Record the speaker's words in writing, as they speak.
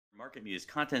MarketMuse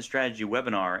content strategy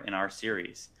webinar in our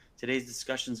series. Today's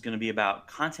discussion is going to be about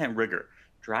content rigor,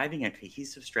 driving a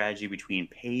cohesive strategy between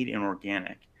paid and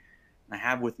organic. And I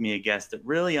have with me a guest that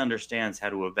really understands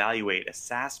how to evaluate a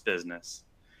SaaS business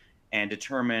and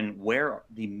determine where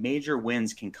the major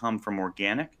wins can come from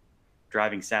organic,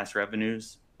 driving SaaS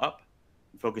revenues up,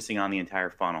 and focusing on the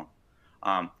entire funnel.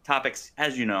 Topics,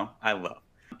 as you know, I love.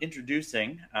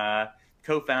 Introducing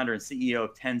co-founder and CEO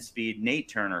of 10Speed, Nate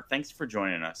Turner. Thanks for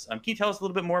joining us. Can you tell us a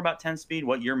little bit more about 10Speed,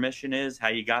 what your mission is, how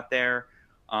you got there?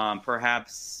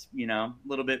 Perhaps, a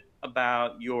little bit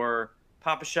about your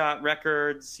Papa Shot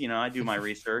records. I do my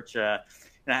research.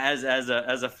 As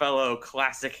a fellow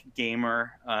classic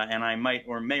gamer, and I might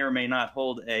or may not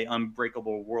hold a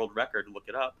unbreakable world record, look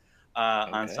it up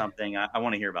on something. I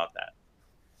want to hear about that.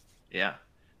 Yeah.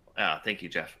 Thank you,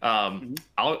 Jeff. I'll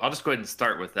just go ahead and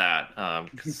start with that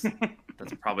because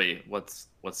that's probably what's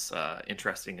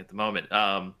interesting at the moment.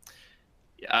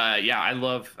 Yeah, I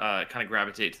love kind of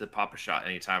gravitate to the Papa Shot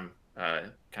anytime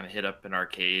kind of hit up an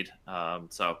arcade.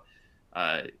 So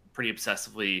pretty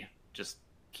obsessively just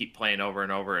keep playing over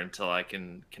and over until I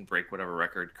can break whatever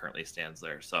record currently stands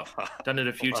there. So done it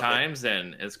a few times,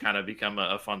 and it's kind of become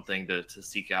a fun thing to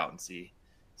seek out and see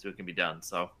what can be done.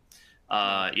 So.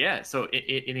 Yeah. So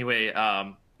anyway,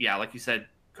 yeah, like you said,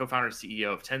 co-founder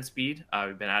CEO of 10Speed.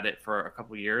 We've been at it for a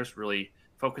couple of years, really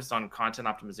focused on content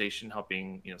optimization,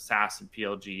 helping, SaaS and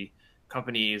PLG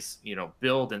companies,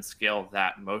 build and scale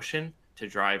that motion to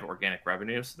drive organic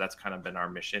revenue. So that's kind of been our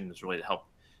mission, is really to help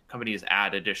companies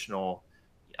add additional,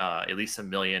 at least $1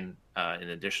 million in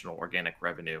additional organic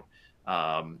revenue.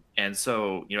 And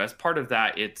so, as part of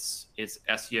that, it's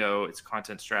SEO, it's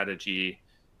content strategy,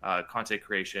 content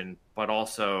creation, but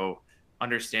also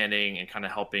understanding and kind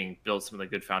of helping build some of the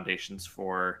good foundations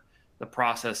for the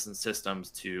process and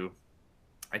systems to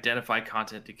identify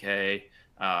content decay,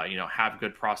 have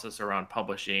good process around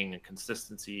publishing and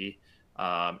consistency.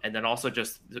 And then also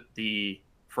just the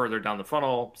further down the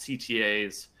funnel,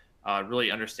 CTAs,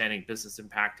 really understanding business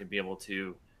impact and be able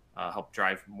to help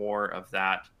drive more of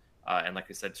that. And like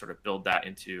I said, sort of build that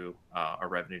into a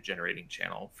revenue generating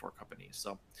channel for companies.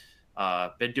 So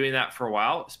been doing that for a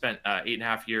while. Spent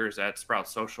 8.5 years at Sprout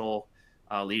Social,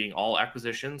 leading all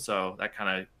acquisitions. So that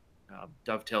kind of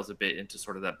dovetails a bit into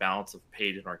sort of that balance of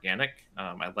paid and organic.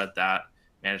 I led that,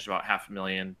 managed about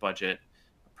 $500,000 budget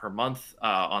per month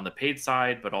on the paid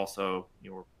side, but also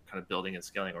we're kind of building and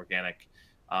scaling organic.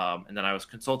 And then I was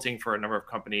consulting for a number of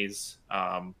companies,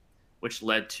 which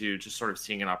led to just sort of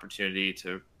seeing an opportunity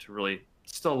to really,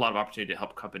 still a lot of opportunity to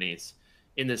help companies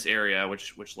in this area,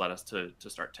 which led us to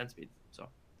start 10Speed. So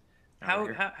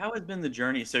how has been the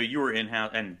journey? So you were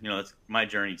in-house, and that's my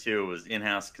journey too, was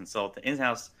in-house consultant,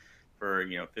 in-house for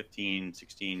 15,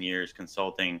 16 years,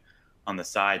 consulting on the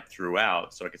side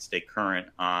throughout, so I could stay current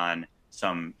on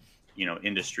some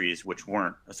industries which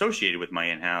weren't associated with my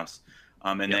in-house,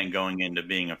 and then going into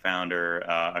being a founder,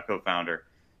 a co-founder.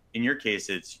 In your case,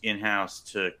 it's in-house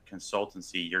to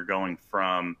consultancy. You're going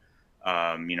from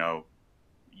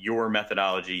your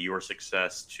methodology, your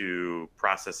success to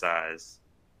processize,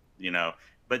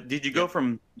 but did you go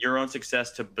from your own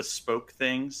success to bespoke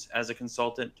things as a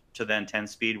consultant to then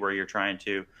 10Speed, where you're trying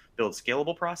to build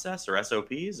scalable process or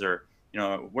SOPs, or,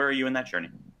 where are you in that journey?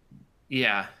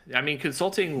 Yeah. I mean,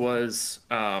 consulting was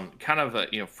kind of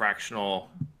a, fractional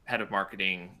head of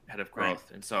marketing, head of growth.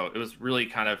 Right. And so it was really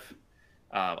kind of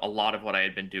a lot of what I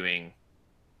had been doing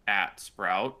at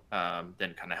Sprout,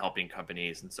 then kind of helping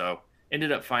companies. And so ended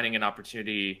up finding an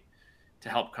opportunity to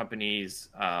help companies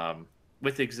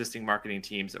with existing marketing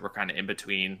teams that were kind of in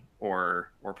between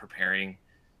or preparing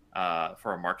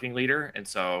for a marketing leader. And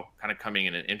so kind of coming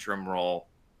in an interim role,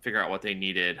 figure out what they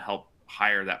needed, help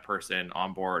hire that person,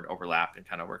 onboard, overlap, and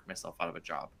kind of work myself out of a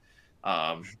job.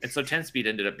 And so 10Speed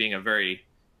ended up being a very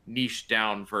niche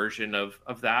down version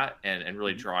of that, and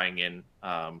really drawing in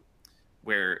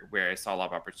where I saw a lot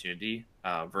of opportunity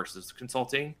versus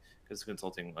consulting, because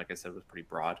consulting, like I said, was pretty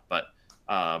broad. But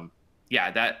yeah,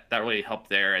 that really helped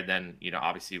there. And then,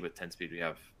 obviously with 10Speed, we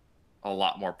have a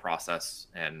lot more process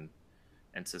and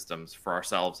systems for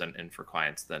ourselves and for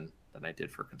clients than I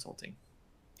did for consulting.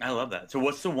 I love that. So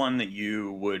what's the one that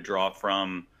you would draw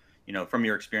from, from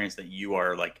your experience that you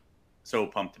are like so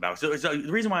pumped about? So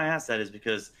the reason why I asked that is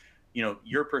because,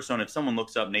 your persona, if someone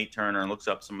looks up Nate Turner and looks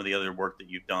up some of the other work that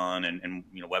you've done and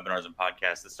webinars and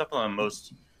podcasts, the stuff that I'm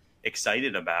most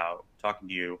excited about talking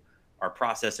to you are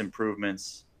process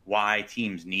improvements, why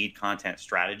teams need content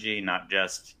strategy, not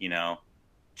just,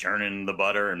 churning the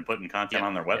butter and putting content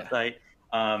on their website.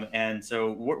 And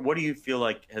so what do you feel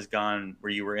like has gone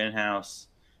where you were in-house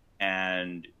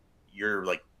and you're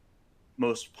like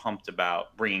most pumped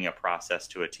about bringing a process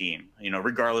to a team,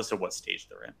 regardless of what stage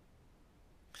they're in?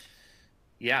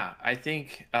 Yeah, I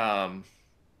think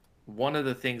one of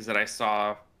the things that I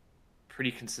saw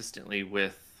pretty consistently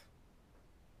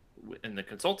in the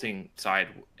consulting side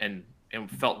and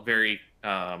felt very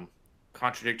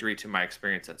contradictory to my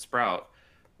experience at Sprout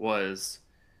was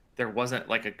there wasn't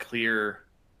like a clear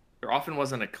there often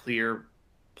wasn't a clear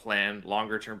plan,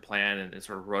 longer term plan and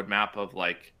sort of roadmap of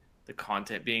like the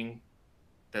content being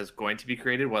that's going to be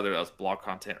created, whether that's blog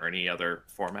content or any other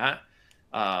format,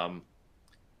 um,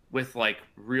 with like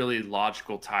really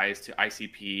logical ties to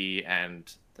ICP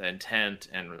and the intent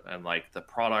and like the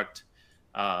product.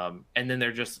 And then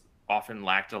there just often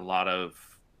lacked a lot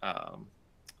of um,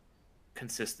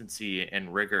 consistency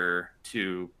and rigor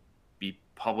to be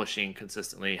publishing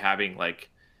consistently, having like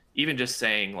even just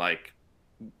saying like,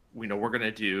 we're going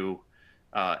to do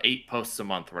 8 posts a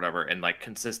month or whatever, and like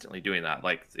consistently doing that.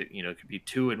 Like, it could be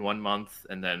 2 in one month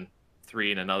and then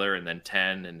 3 in another and then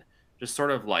 10, and just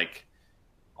sort of like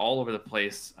all over the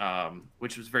place,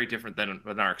 which was very different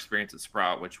than our experience at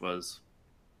Sprout, which was,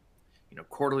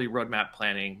 quarterly roadmap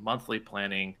planning, monthly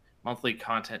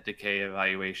content decay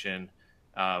evaluation,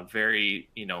 very,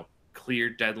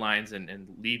 clear deadlines and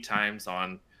lead times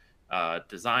on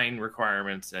design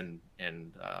requirements and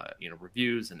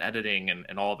reviews and editing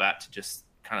and all of that to just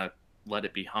kind of let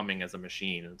it be humming as a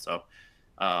machine. And so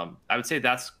I would say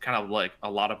that's kind of like a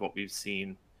lot of what we've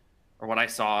seen, or what I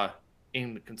saw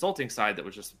in the consulting side, that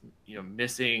was just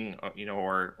missing,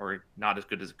 or not as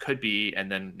good as it could be.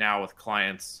 And then now with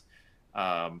clients,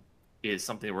 is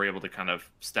something we're able to kind of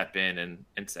step in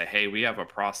and say, hey, we have a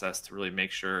process to really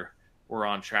make sure we're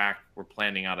on track, we're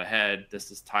planning out ahead,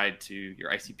 this is tied to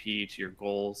your ICP, to your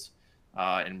goals,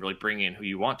 and really bring in who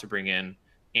you want to bring in,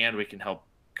 and we can help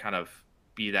kind of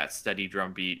be that steady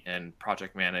drumbeat and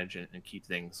project manage and keep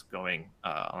things going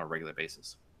on a regular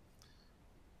basis.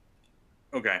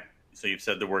 Okay, so you've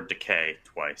said the word decay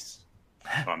twice,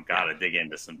 so I've got to dig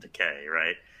into some decay,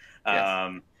 right?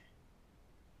 Yes.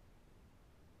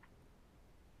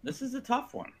 This is a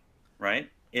tough one, right?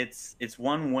 It's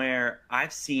one where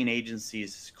I've seen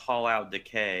agencies call out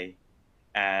decay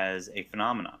as a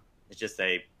phenomenon. It's just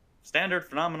a standard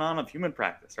phenomenon of human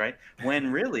practice, right?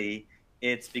 When really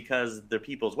it's because the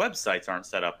people's websites aren't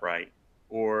set up right,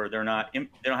 or they don't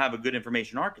have a good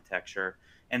information architecture,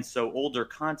 and so older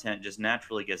content just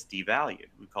naturally gets devalued.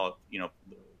 We call it,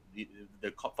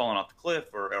 the falling off the cliff,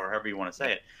 or however you want to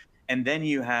say it. And then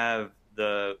you have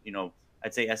the,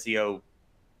 I'd say SEO,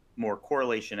 more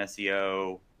correlation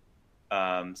SEO,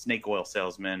 snake oil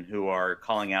salesmen who are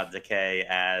calling out decay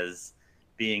as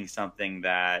being something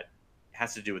that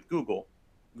has to do with Google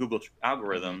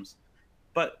algorithms.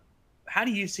 But how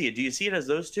do you see it? Do you see it as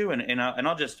those two? And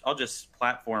I'll just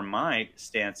platform my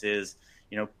stance is,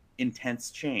 intense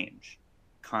change,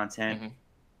 content,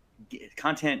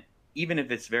 even if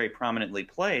it's very prominently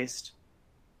placed,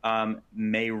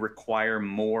 may require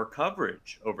more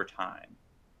coverage over time.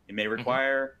 It may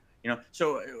require,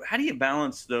 so how do you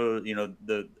balance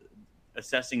the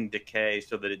assessing decay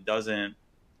so that it doesn't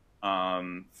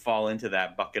fall into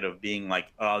that bucket of being like,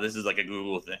 oh, this is like a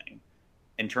Google thing,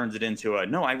 and turns it into a,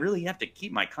 no, I really have to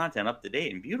keep my content up to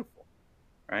date and beautiful,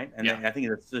 right? And I think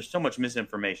there's so much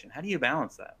misinformation. How do you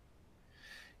balance that?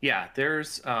 Yeah,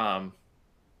 there's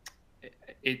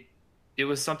it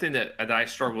was something that I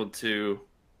struggled to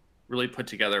really put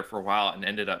together for a while, and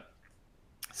ended up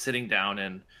sitting down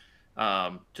and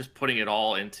just putting it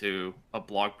all into a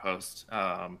blog post,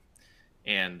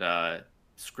 and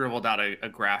scribbled out a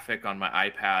graphic on my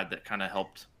iPad that kind of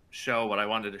helped show what I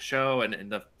wanted to show.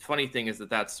 And the funny thing is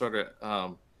that sort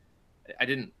of I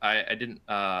didn't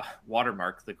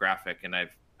watermark the graphic, and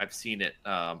I've seen it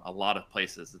a lot of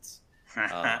places. It's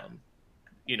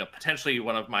potentially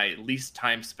one of my least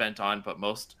time spent on, but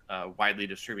most widely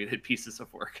distributed pieces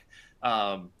of work.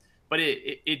 But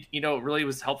it really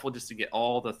was helpful just to get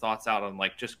all the thoughts out on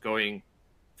like just going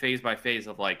phase by phase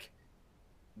of like,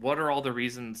 what are all the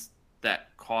reasons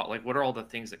that what are all the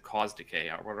things that cause decay?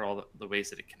 Or what are all the ways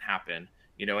that it can happen?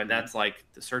 And that's like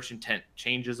the search intent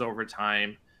changes over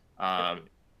time.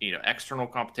 External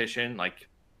competition, like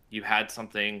you had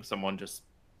someone just,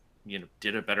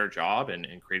 did a better job and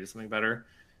created something better.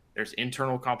 There's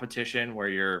internal competition where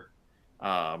you're,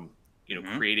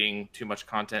 creating too much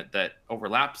content that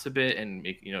overlaps a bit and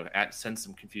sends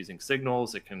some confusing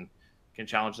signals. It can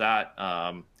challenge that.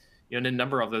 And a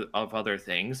number of other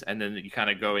things. And then you kind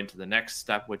of go into the next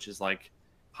step, which is like,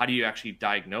 how do you actually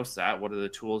diagnose that? What are the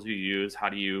tools you use? How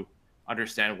do you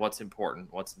understand what's important,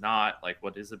 what's not, like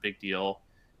what is a big deal?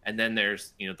 And then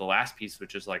there's, the last piece,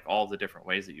 which is like all the different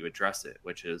ways that you address it,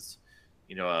 which is,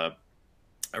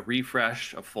 a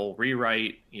refresh, a full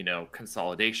rewrite,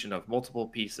 consolidation of multiple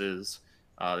pieces.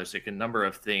 There's like a number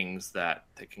of things that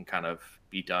can kind of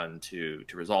be done to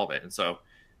resolve it. And so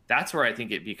that's where I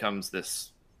think it becomes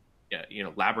this,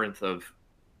 labyrinth of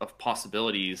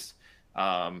possibilities,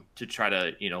 to try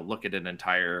to, look at an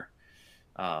entire,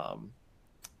 um,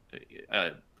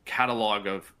 catalog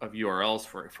of URLs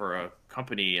for a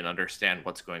company and understand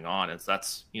what's going on. And so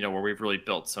that's, where we've really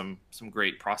built some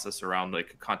great process around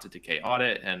like content decay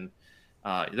audit. And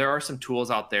there are some tools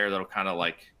out there that'll kind of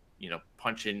like,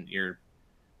 punch in your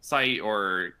site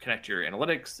or connect your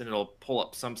analytics, and it'll pull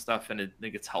up some stuff, and I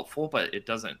think it's helpful, but it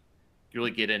doesn't really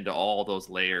get into all those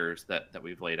layers that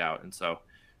we've laid out. And so,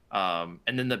 and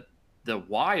then the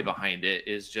why behind it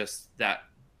is just that,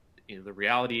 the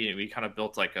reality, and we kind of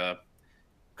built like a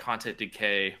content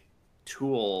decay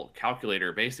tool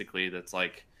calculator basically that's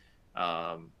like,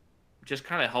 just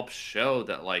kind of helps show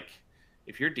that like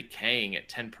if you're decaying at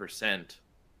 10%,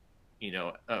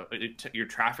 your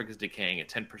traffic is decaying at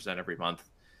 10% every month,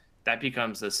 that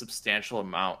becomes a substantial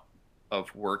amount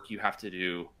of work you have to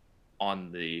do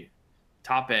on the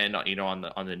top end,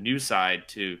 on the new side,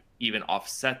 to even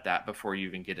offset that before you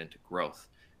even get into growth.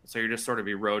 So you're just sort of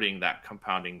eroding that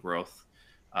compounding growth,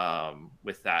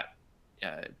 with that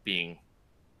being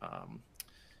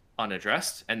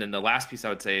unaddressed. And then the last piece I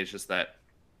would say is just that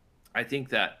I think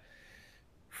that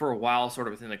for a while, sort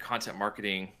of within the content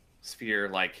marketing sphere,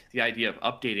 like the idea of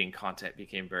updating content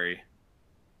became very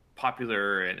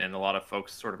popular, and a lot of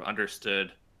folks sort of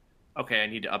understood, okay, I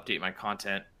need to update my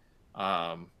content.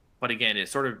 But again, it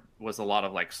sort of was a lot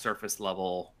of like surface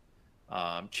level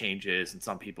changes, and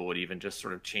some people would even just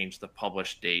sort of change the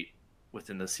published date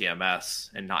within the CMS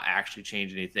and not actually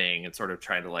change anything, and sort of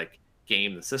try to like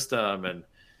game the system. And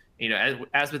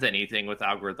as with anything with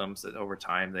algorithms, that over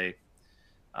time they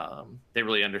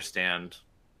really understand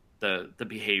the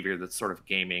behavior that's sort of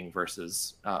gaming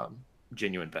versus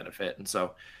genuine benefit. And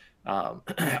so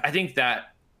I think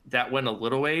that went a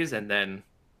little ways, and then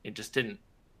it just didn't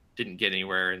get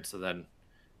anywhere. And so then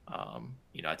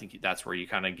I think that's where you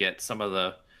kind of get some of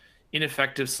the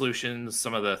ineffective solutions,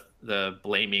 some of the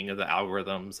blaming of the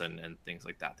algorithms and things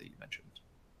like that you mentioned.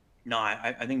 No,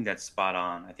 I think that's spot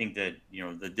on. I think that,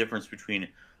 the difference between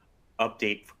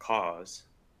update for cause,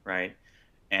 right,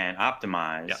 and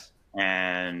optimize, Yeah.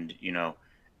 and,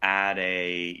 add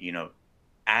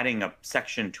adding a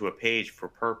section to a page for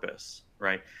purpose,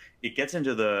 right? It gets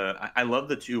into I love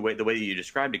the way that you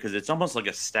described it, because it's almost like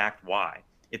a stacked why.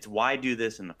 It's why do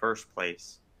this in the first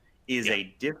place is Yeah.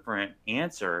 a different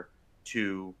answer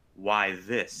to why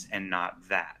this and not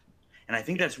that. And I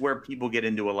think that's where people get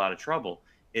into a lot of trouble.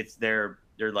 It's they're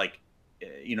like,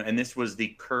 and this was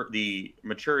the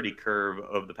maturity curve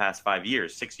of the past 5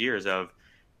 years, 6 years of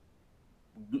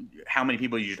how many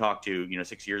people you talk to,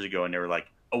 6 years ago, and they were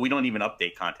like, oh, we don't even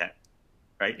update content,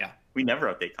 right? Yeah. We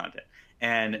never update content.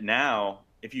 And now,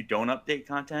 if you don't update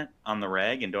content on the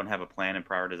reg and don't have a plan and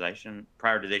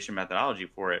prioritization methodology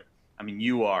for it, I mean,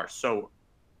 you are so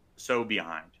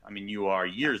behind. I mean, you are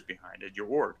years behind at your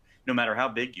org, no matter how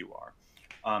big you are.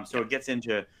 So it gets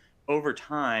into, over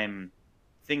time,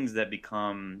 things that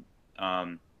become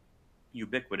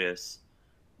ubiquitous.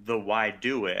 The why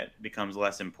do it becomes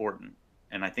less important.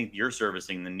 And I think you're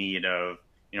servicing the need of,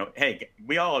 hey,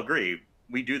 we all agree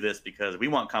we do this because we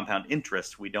want compound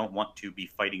interest. We don't want to be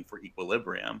fighting for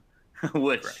equilibrium,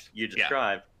 which you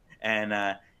described.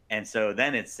 Yeah. And so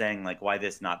then it's saying like, why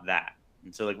this, not that?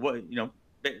 And so like, what,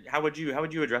 how would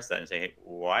you address that and say, hey,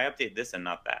 why update this and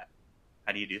not that?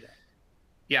 How do you do that?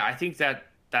 Yeah, I think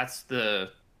that's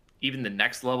even the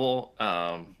next level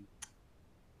of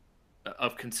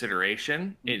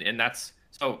consideration. And that's,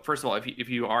 so first of all, if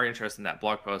you are interested in that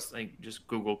blog post, I think just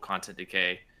Google content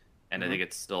decay, and I think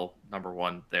it's still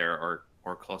 #1 there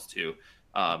or close to.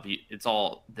 It's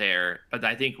all there. But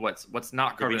I think what's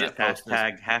not covered in that post is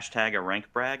hashtag a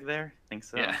rank brag there. I think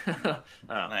so. Yeah.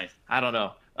 Nice. I don't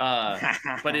know.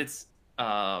 But it's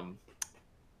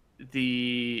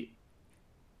the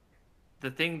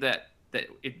thing that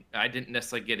I didn't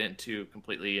necessarily get into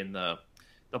completely in the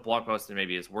blog post, and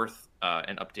maybe is worth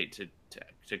an update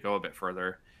to go a bit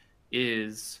further,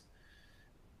 is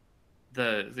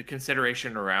the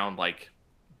consideration around like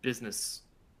business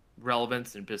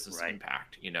relevance and business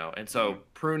impact, and so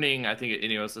pruning, I think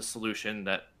is a solution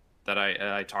that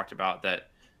I talked about.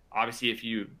 That obviously, if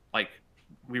you like,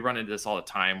 we run into this all the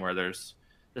time where there's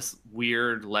this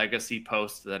weird legacy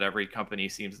post that every company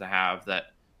seems to have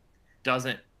that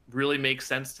doesn't really make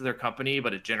sense to their company,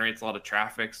 but it generates a lot of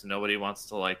traffic, so nobody wants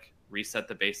to like reset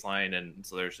the baseline, and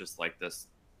so there's just like this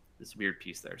this weird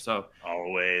piece there. So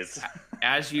Always.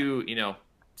 as you,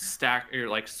 stack or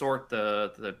like sort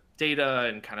the data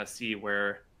and kind of see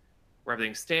where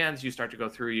everything stands, you start to go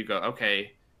through, you go,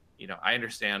 okay, I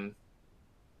understand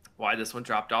why this one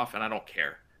dropped off and I don't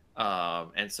care.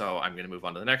 And so I'm going to move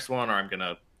on to the next one, or I'm going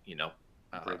to,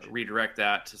 redirect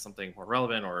that to something more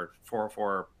relevant, or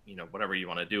 404, whatever you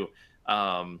want to do.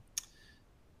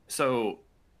 So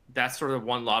that's sort of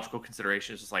one logical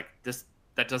consideration, is just like this,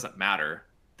 that doesn't matter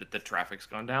that the traffic's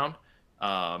gone down.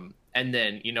 And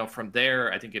then, from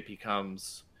there, I think it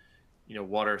becomes,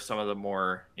 what are some of the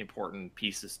more important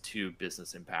pieces to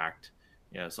business impact?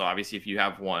 So obviously if you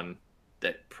have one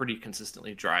that pretty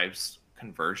consistently drives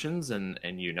conversions, and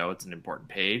it's an important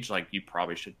page, like you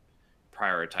probably should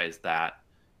prioritize that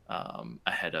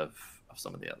ahead of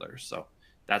some of the others. So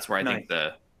that's where I think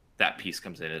that piece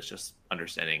comes in, is just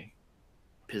understanding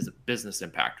business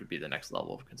impact would be the next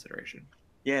level of consideration.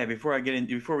 Yeah, before we get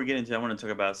into, I want to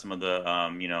talk about some of the,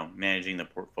 managing the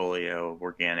portfolio of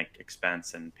organic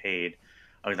expense and paid.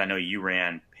 Because I know you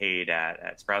ran paid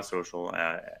at Sprout Social,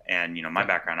 and my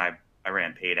background, I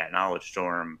ran paid at Knowledge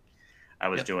Storm. I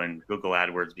was doing Google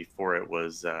AdWords before it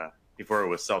was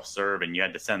self-serve, and you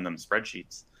had to send them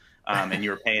spreadsheets, and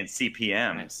you were paying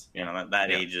CPMs. Nice.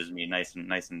 That ages me nice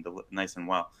and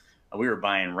well. We were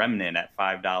buying Remnant at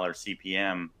 $5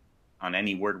 CPM on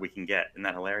any word we can get. Isn't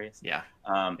that hilarious? Yeah.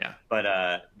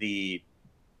 But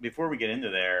before we get into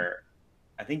there,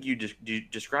 I think you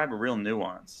describe a real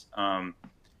nuance.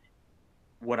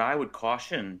 What I would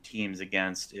caution teams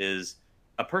against is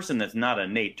a person that's not a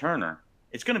Nate Turner.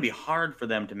 It's going to be hard for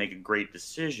them to make a great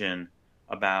decision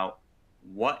about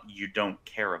what you don't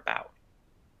care about,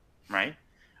 right?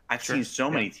 I've seen so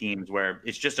many teams where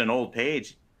it's just an old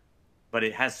page, but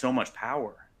it has so much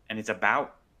power, and it's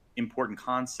about important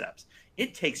concepts.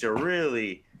 It takes a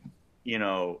really,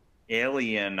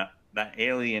 alien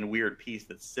weird piece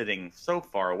that's sitting so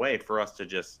far away for us to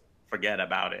just forget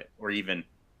about it or even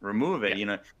remove it.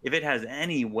 If it has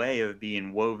any way of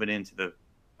being woven into the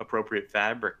appropriate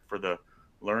fabric for the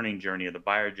learning journey or the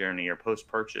buyer journey or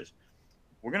post-purchase,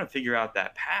 we're going to figure out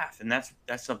that path. And that's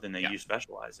something that you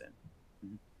specialize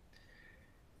in.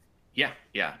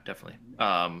 Yeah, definitely.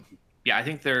 I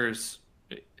think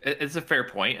it's a fair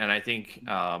point. And I think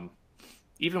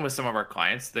even with some of our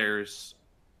clients,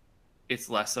 it's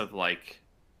less of like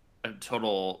a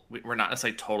total, we're not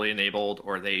necessarily totally enabled,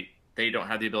 or they don't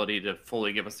have the ability to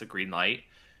fully give us the green light,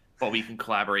 but we can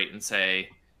collaborate and say,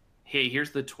 hey, here's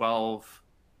the 12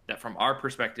 that from our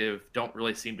perspective don't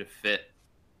really seem to fit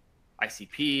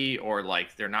ICP, or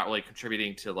like they're not really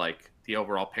contributing to like the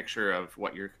overall picture of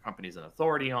what your company's an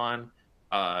authority on,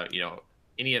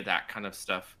 any of that kind of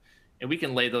stuff. And we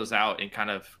can lay those out and kind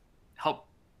of help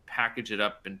package it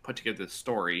up and put together the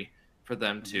story for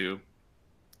them to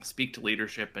speak to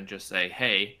leadership and just say,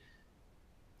 hey,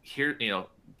 here,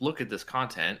 look at this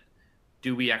content.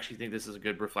 Do we actually think this is a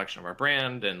good reflection of our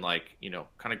brand? And like,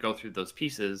 kind of go through those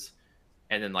pieces.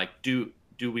 And then like, do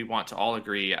we want to all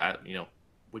agree,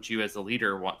 would you as the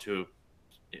leader want to,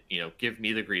 give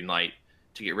me the green light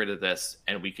to get rid of this?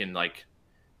 And we can like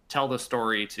tell the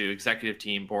story to executive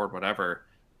team, board, whatever,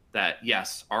 that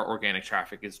yes, our organic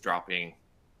traffic is dropping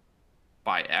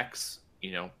by X,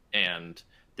 and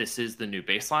this is the new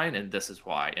baseline, and this is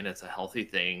why, and it's a healthy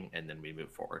thing, and then we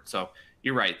move forward. So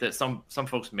you're right that some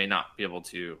folks may not be able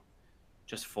to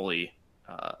just fully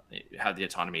have the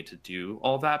autonomy to do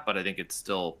all that, but I think it's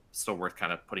still worth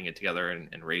kind of putting it together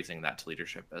and raising that to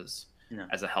leadership as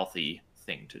a healthy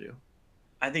thing to do.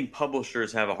 I think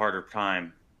publishers have a harder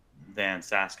time than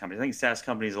SaaS companies. I think SaaS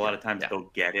companies a lot of times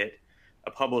they'll get it.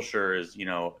 A publisher is,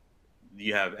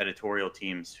 you have editorial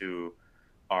teams who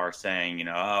are saying,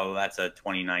 oh, that's a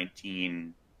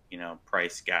 2019,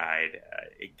 price guide.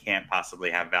 It can't possibly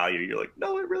have value. You're like,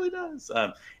 no, it really does.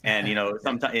 And,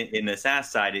 sometimes in the SaaS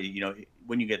side,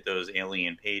 when you get those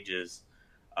alien pages,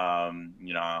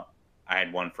 I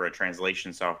had one for a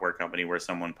translation software company where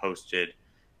someone posted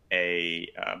a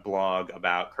blog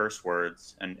about curse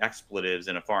words and expletives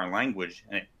in a foreign language,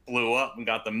 and it blew up and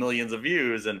got the millions of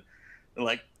views. And they're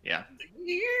like,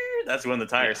 that's when the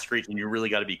tires screech, and you really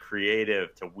got to be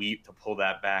creative to pull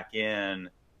that back in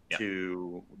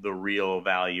to the real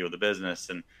value of the business.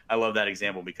 And I love that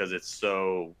example because it's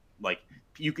so like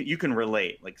you can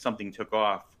relate. Like something took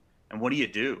off, and what do you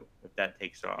do if that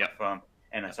takes off?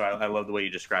 So I love the way you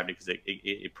described it, because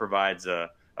it provides a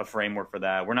framework for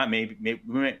that. We're not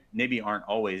maybe aren't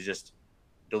always just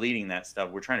deleting that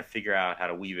stuff. We're trying to figure out how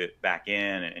to weave it back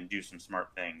in and do some smart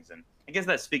things. And I guess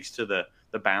that speaks to the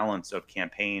balance of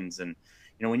campaigns. And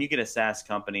when you get a SaaS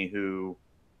company who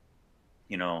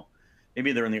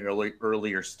maybe they're in the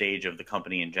earlier stage of the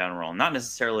company in general, not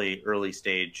necessarily early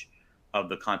stage of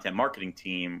the content marketing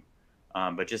team,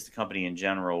 but just the company in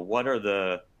general. What's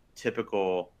the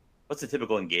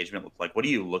typical engagement look like? What are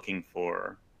you looking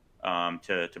for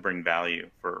to bring value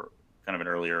for kind of an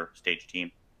earlier stage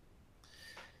team?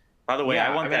 By the way,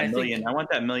 Yeah, I mean, I think I want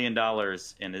that $1 million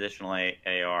in additional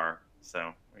AR.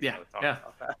 So we yeah, gotta talk yeah,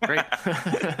 about great.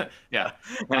 that. Yeah.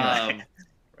 Anyway.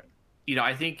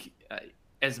 I think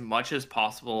as much as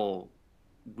possible,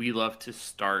 we love to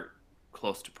start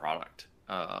close to product.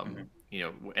 Mhm.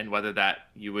 And whether that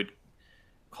you would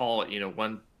call it,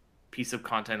 one piece of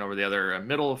content over the other, a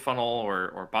middle of funnel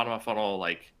or bottom of funnel,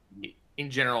 like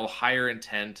in general, higher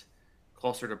intent,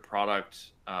 closer to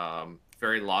product,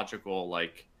 very logical.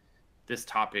 Like this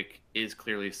topic is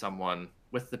clearly someone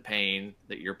with the pain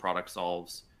that your product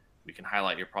solves. We can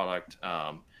highlight your product.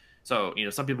 So,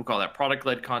 some people call that product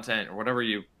led content or whatever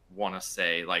you want to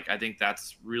say. Like, I think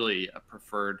that's really a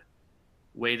preferred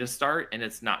way to start. And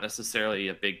it's not necessarily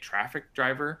a big traffic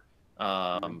driver,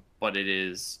 Mhm. but it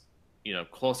is,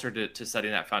 closer to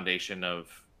setting that foundation of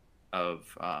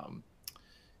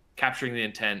capturing the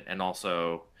intent and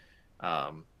also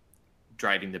um,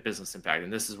 driving the business impact.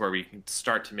 And this is where we can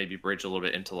start to maybe bridge a little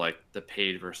bit into like the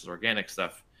paid versus organic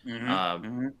stuff. Mhm.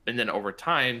 Mhm. And then over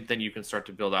time, then you can start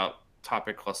to build out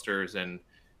topic clusters and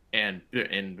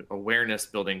awareness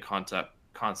building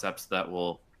concepts that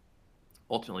will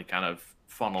ultimately kind of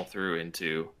funnel through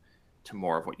to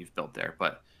more of what you've built there.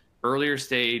 But earlier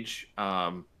stage,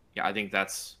 yeah, I think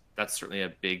that's certainly a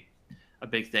big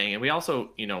thing. And we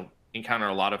also, encounter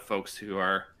a lot of folks who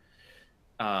are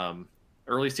um,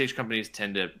 early stage companies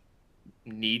tend to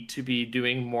need to be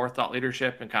doing more thought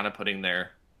leadership and kind of putting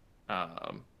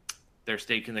um, their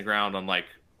stake in the ground on like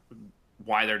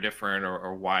why they're different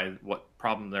or what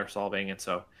problem they're solving. And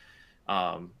so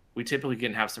we typically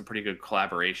can have some pretty good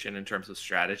collaboration in terms of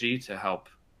strategy to help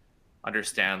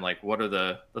understand like what are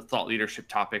the thought leadership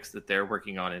topics that they're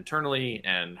working on internally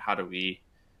and how do we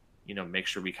make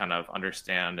sure we kind of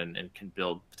understand and can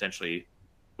build potentially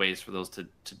ways for those to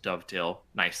dovetail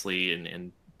nicely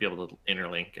and be able to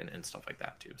interlink and stuff like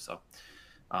that too. So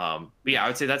but yeah, I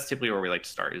would say that's typically where we like to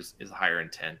start is higher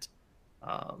intent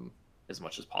um, as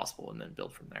much as possible and then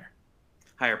build from there.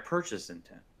 Higher purchase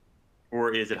intent,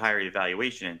 or is it Yes. higher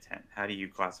evaluation intent? How do you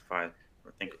classify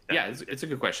or think of Yeah, that as it's a different?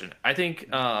 good question. I think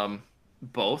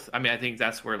both. I mean, I think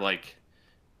that's where like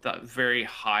the very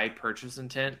high purchase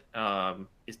intent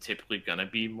is typically going to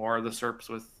be more of the SERPs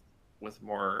with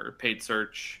more paid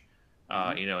search,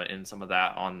 Mm-hmm. and some of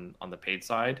that on the paid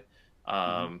side.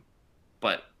 Mm-hmm. Um,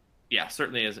 but yeah,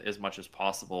 certainly as much as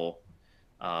possible.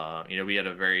 We had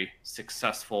a very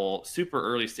successful, super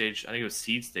early stage, I think it was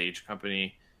seed stage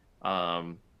company,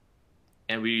 um,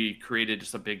 and we created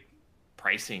just a big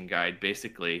pricing guide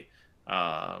basically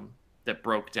that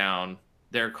broke down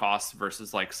their costs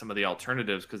versus like some of the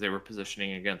alternatives because they were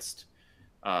positioning against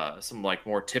some like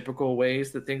more typical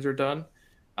ways that things are done.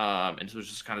 And so it was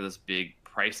just kind of this big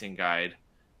pricing guide,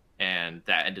 and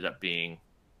that ended up being,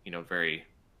 very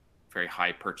very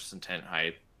high purchase intent,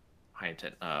 high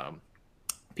intent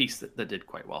piece that did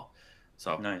quite well.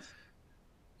 So Nice.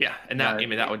 yeah, and that Yeah. I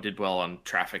mean that one did well on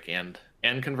traffic and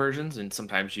conversions, and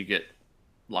sometimes you get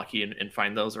lucky and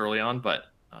find those early on, but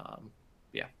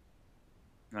yeah.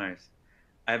 Nice.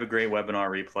 I have a great webinar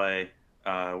replay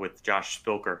with Josh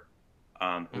Spilker,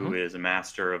 who Hmm. is a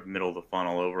master of middle of the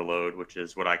funnel overload, which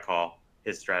is what I call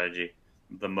his strategy,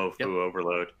 the MoFu Yep.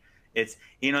 overload. It's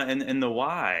and the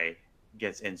why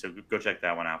gets in. So go check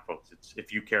that one out, folks. It's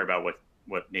if you care about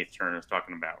what Nate Turner is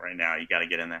talking about right now, you got to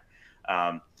get in there.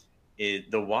 Um,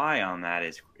 the why on that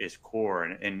is core,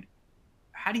 and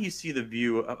how do you see the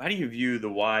view? How do you view the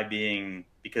why being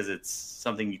because it's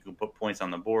something you can put points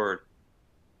on the board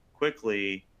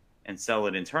quickly and sell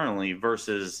it internally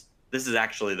versus this is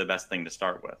actually the best thing to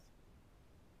start with?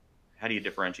 How do you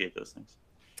differentiate those things?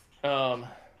 um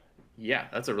yeah,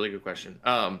 that's a really good question.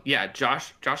 Yeah,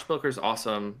 Josh Bilker's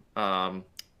awesome.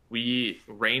 We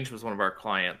Range was one of our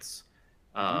clients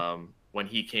Mm-hmm. when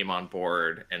he came on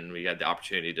board, and we had the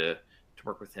opportunity to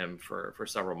work with him for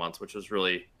several months, which was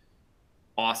really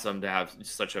awesome to have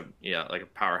such a like a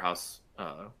powerhouse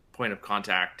point of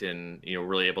contact, and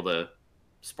really able to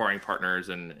sparring partners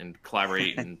and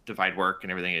collaborate and divide work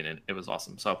and everything, and it was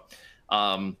awesome. So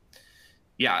um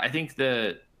yeah, I think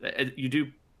you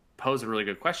do pose a really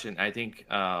good question. I think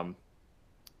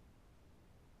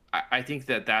I think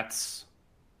that's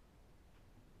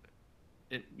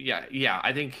yeah,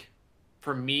 I think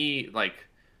for me, like,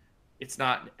 it's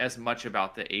not as much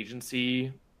about the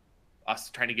agency, us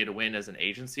trying to get a win as an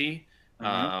agency,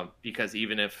 Mm-hmm. because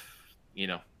even if you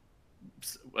know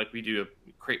like we do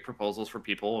create proposals for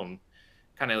people, and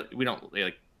kind of, we don't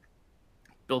like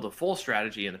build a full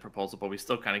strategy in the proposal, but we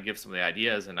still kind of give some of the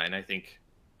ideas. And I think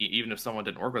even if someone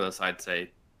didn't work with us, I'd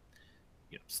say,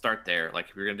 start there. Like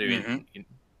if you're going to do, Hmm. if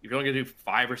you're only going to do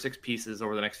 5 or 6 pieces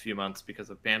over the next few months because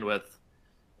of bandwidth,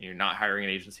 and you're not hiring an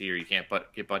agency or you can't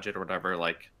get budget or whatever,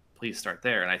 like please start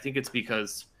there. And I think it's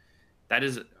because that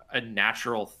is a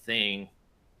natural thing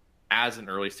as an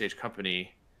early stage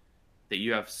company, that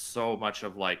you have so much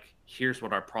of like, here's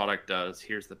what our product does,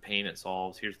 here's the pain it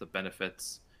solves, here's the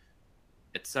benefits,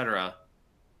 etc.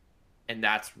 And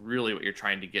that's really what you're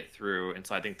trying to get through. And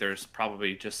so I think there's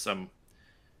probably just some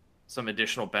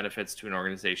additional benefits to an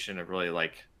organization of really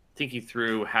like thinking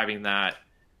through having that.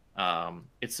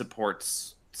 It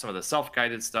supports some of the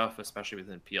self-guided stuff, especially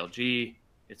within PLG.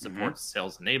 It Hmm. supports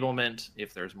sales enablement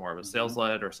if there's more of a Hmm.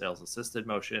 sales-led or sales-assisted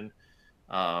motion.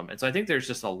 And so I think there's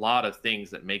just a lot of things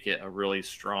that make it a really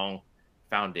strong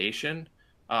foundation,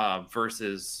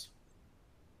 versus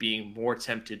being more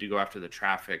tempted to go after the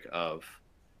traffic of,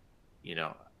 you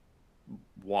know,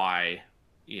 why,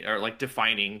 or like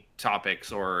defining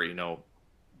topics, or,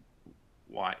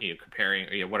 why,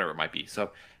 comparing, or, whatever it might be.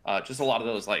 So just a lot of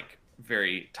those like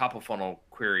very top of funnel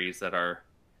queries that are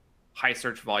high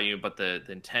search volume, but the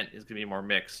intent is going to be more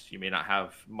mixed. You may not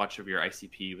have much of your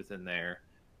ICP within there,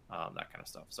 that kind of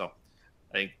stuff. So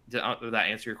I think, did that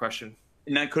answer your question?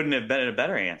 And that couldn't have been a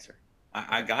better answer.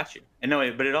 I Okay. got you. And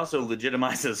no, but it also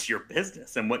legitimizes your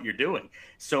business and what you're doing.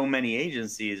 So many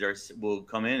agencies will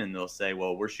come in and they'll say,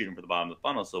 "Well, we're shooting for the bottom of the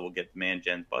funnel, so we'll get demand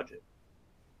gen's budget."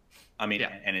 I mean,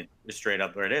 Yeah. and it's straight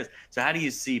up where it is. So how do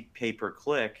you see pay per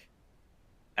click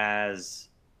as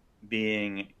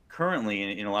being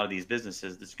currently in a lot of these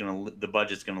businesses? That's the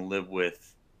budget's going to live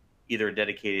with either a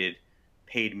dedicated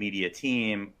paid media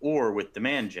team or with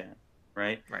demand gen,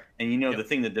 right? Right. And the Yep.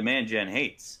 thing that demand gen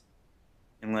hates,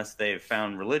 unless they've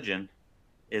found religion,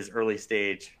 is early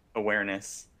stage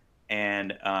awareness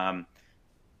and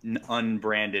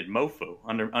unbranded MOFU,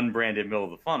 unbranded middle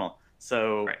of the funnel.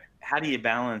 So Right. how do you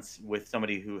balance with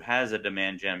somebody who has a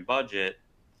demand gen budget,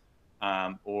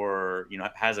 or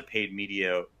has a paid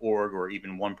media org or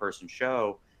even one person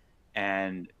show,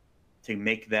 and to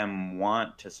make them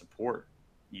want to support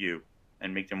you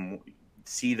and make them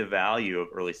see the value of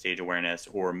early stage awareness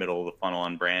or middle of the funnel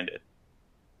unbranded?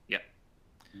 Yep.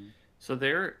 So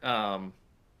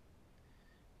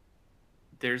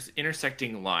there's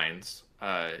intersecting lines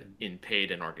in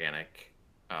paid and organic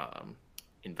um,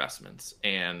 investments.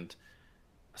 And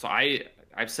so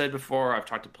I've said before, I've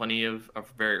talked to plenty of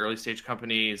very early stage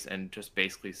companies and just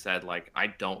basically said, like, I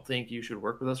don't think you should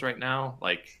work with us right now.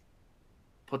 Like,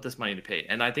 put this money to paid.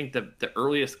 And I think the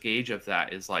earliest gauge of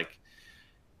that is like,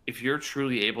 if you're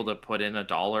truly able to put in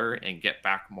 $1 and get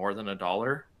back more than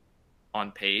 $1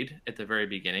 on paid at the very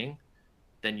beginning,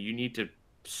 then you need to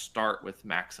start with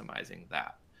maximizing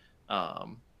that,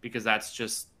 because that's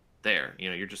just there.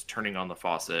 You're just turning on the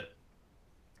faucet,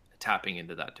 tapping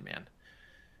into that demand.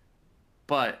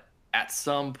 But at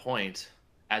some point,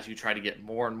 as you try to get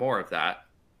more and more of that,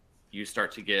 you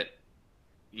start to get,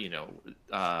 you know,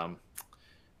 um,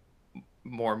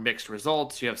 more mixed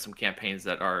results. You have some campaigns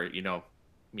that are,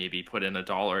 maybe put in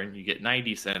 $1 and you get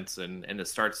 90 cents, and it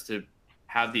starts to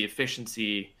have the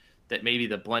efficiency that maybe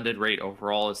the blended rate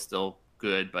overall is still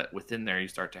good, but within there you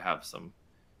start to have some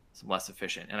less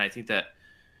efficient. And I think that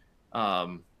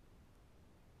um,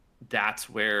 that's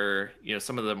where,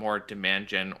 some of the more demand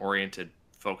gen oriented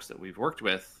folks that we've worked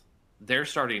with, they're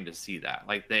starting to see that.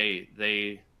 Like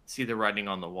they see the writing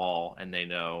on the wall, and they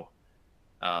know,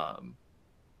 um,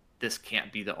 this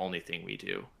can't be the only thing we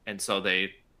do. And so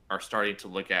they are starting to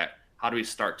look at, how do we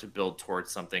start to build towards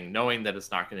something, knowing that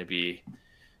it's not going to be,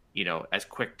 as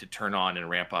quick to turn on and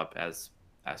ramp up as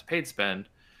paid spend,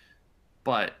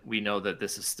 but we know that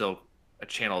this is still a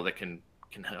channel that can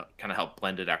kind of help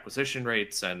blended acquisition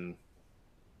rates and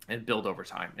build over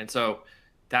time. And so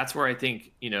that's where I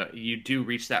think, you do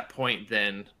reach that point,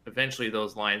 then eventually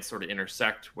those lines sort of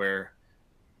intersect, where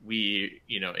we,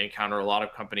 encounter a lot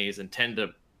of companies and tend to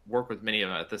work with many of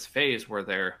them at this phase where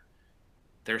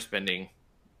they're spending,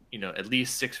 at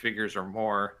least 6 figures or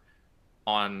more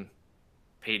on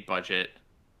paid budget,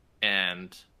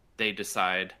 and they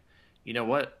decide,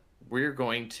 what, we're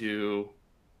going to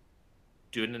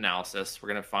do an analysis. We're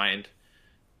going to find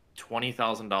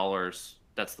 $20,000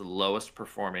 that's the lowest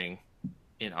performing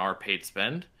in our paid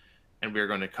spend, and we're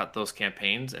going to cut those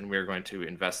campaigns, and we're going to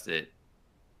invest it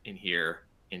in here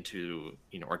into,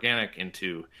 organic,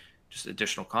 into just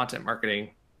additional content marketing,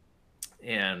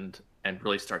 and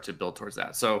really start to build towards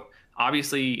that. So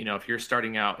obviously, if you're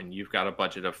starting out and you've got a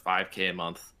budget of 5K a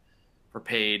month for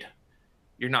paid,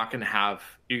 you're not going to have,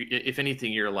 if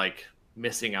anything, you're like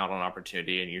missing out on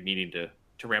opportunity, and you're needing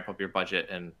to ramp up your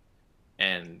budget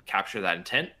and capture that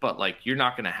intent. But like, you're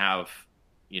not going to have,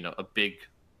 a big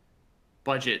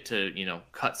budget to,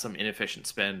 cut some inefficient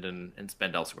spend and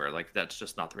spend elsewhere. Like, that's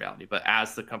just not the reality. But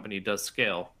as the company does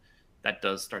scale, that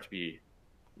does start to be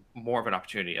more of an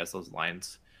opportunity as those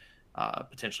lines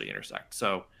potentially intersect.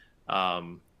 So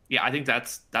yeah, I think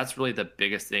that's really the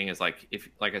biggest thing, is like, if,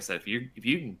 like I said, if you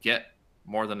can get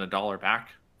more than $1 back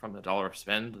from the dollar of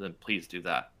spend, then please do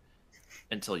that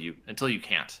until you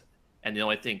can't. And the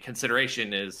only thing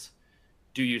consideration is,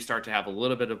 do you start to have a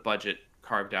little bit of budget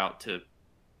carved out to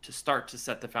start to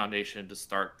set the foundation, to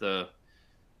start the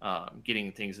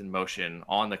getting things in motion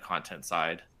on the content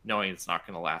side, knowing it's not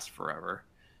going to last forever.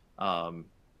 And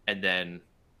then,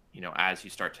 as you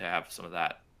start to have some of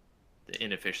that, the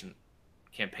inefficient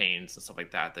campaigns and stuff like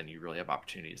that, then you really have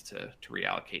opportunities to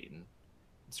reallocate and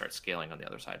start scaling on the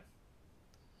other side.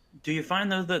 Do you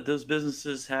find though that those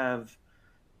businesses have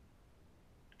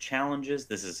challenges?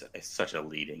 This is such a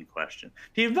leading question.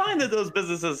 Do you find that those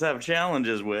businesses have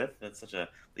challenges with, that's such a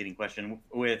leading question,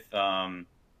 with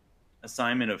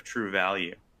assignment of true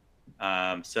value?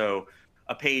 So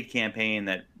a paid campaign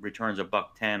that returns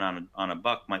 $1.10 on a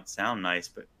buck might sound nice,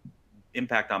 but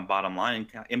impact on bottom line,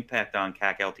 impact on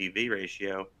CAC LTV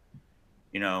ratio,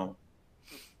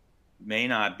 may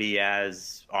not be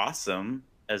as awesome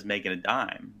as making a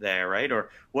dime there, right?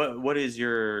 Or what's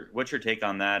your take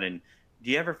on that? And do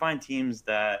you ever find teams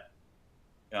that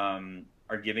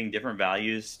are giving different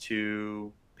values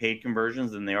to paid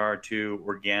conversions than they are to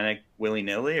organic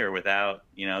willy-nilly, or without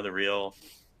the real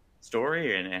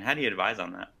story? And how do you advise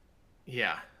on that?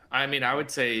 Yeah, I mean, I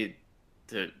would say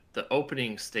the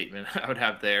opening statement I would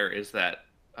have there is that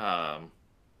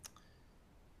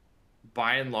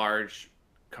by and large,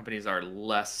 companies are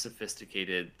less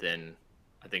sophisticated than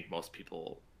I think most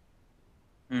people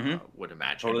would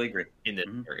imagine. Totally agree. In this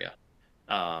area.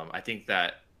 I think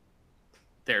that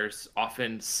there's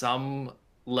often some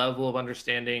level of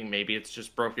understanding. Maybe it's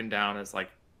just broken down as like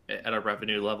at a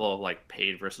revenue level of like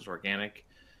paid versus organic,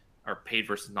 or paid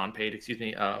versus non-paid, excuse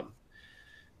me.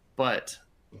 But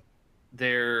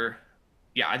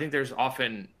I think there's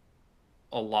often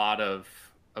a lot of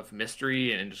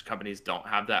mystery, and just companies don't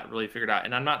have that really figured out.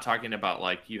 And I'm not talking about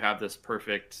like you have this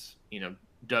perfect,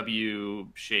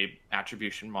 W-shaped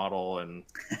attribution model and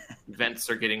events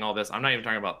are getting all this. I'm not even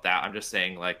talking about that. I'm just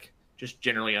saying like just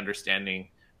generally understanding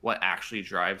what actually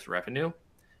drives revenue.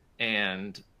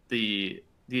 And the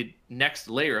next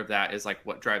layer of that is like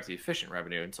what drives the efficient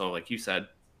revenue. And so like you said,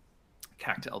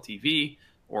 CAC to LTV,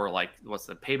 or like what's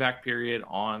the payback period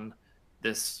on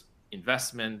this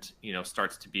investment,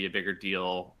 starts to be a bigger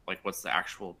deal. Like what's the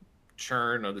actual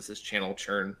churn? Oh, this is channel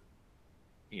churn,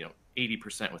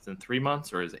 80% within 3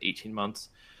 months, or is it 18 months?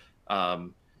 All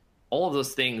of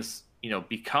those things,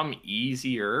 become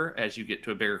easier as you get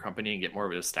to a bigger company and get more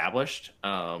of it established.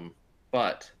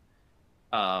 But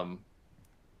a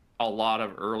lot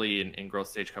of early and growth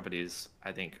stage companies,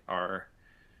 I think, are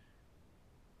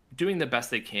doing the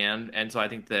best they can. And so I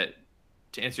think that,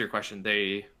 to answer your question,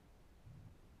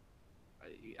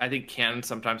 I think can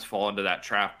sometimes fall into that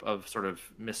trap of sort of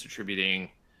misattributing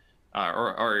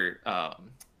or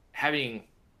having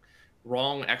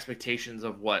wrong expectations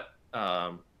of what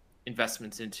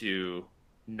investments into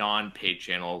non-paid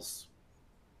channels,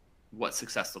 what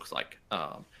success looks like.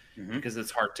 Because it's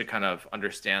hard to kind of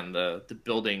understand the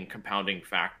building compounding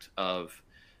fact of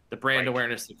the brand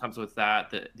awareness that comes with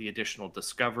that, the additional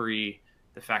discovery,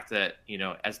 the fact that,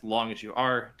 as long as you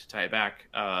are, to tie it back,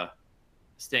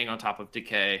 staying on top of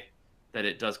decay, that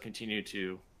it does continue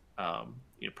to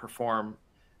perform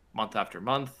month after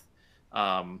month.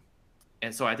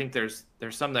 And so I think there's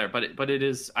some there, but it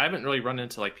is, I haven't really run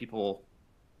into like people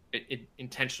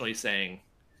intentionally saying,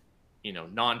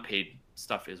 non-paid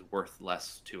stuff is worth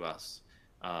less to us.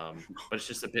 But it's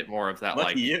just a bit more of that,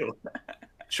 like you.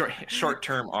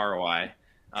 short-term ROI,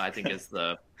 I think is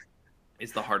the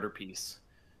harder piece.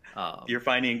 You're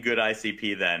finding good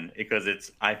ICP then,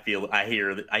 because I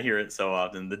hear it so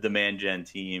often, the demand gen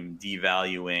team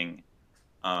devaluing,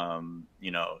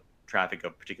 traffic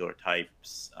of particular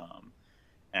types.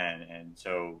 And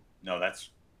so, no, that's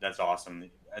awesome.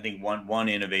 I think one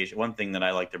innovation, one thing that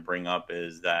I like to bring up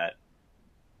is that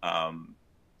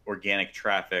organic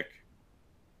traffic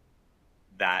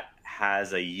that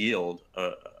has a yield,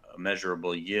 a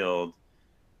measurable yield,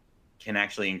 can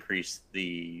actually increase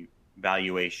the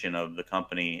valuation of the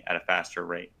company at a faster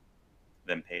rate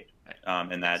than paid.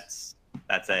 And that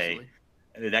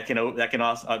can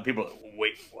also, people,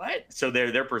 wait, what? So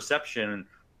their perception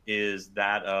is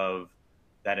that of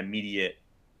that immediate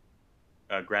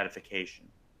gratification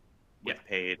Yeah. with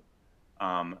paid,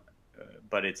 um,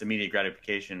 but it's immediate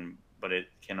gratification, but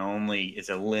it's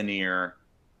a linear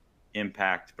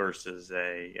impact versus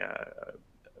a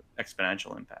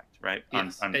exponential impact, right?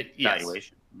 Yes. On Yes.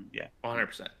 valuation. Yeah.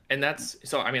 100%. And that's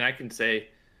so. I mean, I can say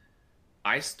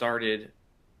I started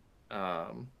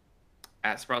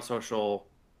at Sprout Social.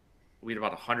 We had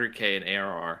about 100K in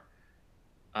ARR.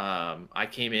 I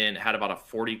came in, had about a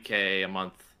 40K a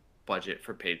month budget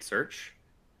for paid search,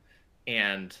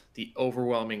 and the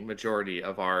overwhelming majority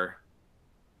of our,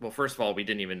 well, first of all, we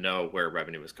didn't even know where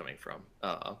revenue was coming from,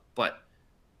 but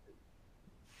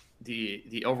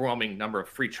the overwhelming number of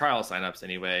free trial signups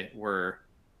anyway were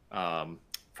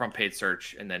from paid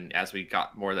search, and then as we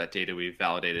got more of that data, we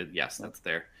validated, yes, that's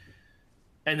there.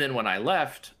 And then when I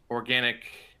left, organic,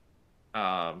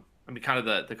 I mean, kind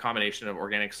of the combination of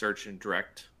organic search and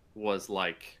direct was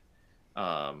like,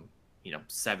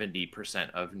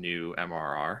 70% of new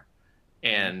MRR.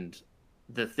 And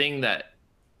the thing that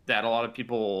a lot of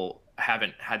people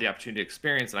haven't had the opportunity to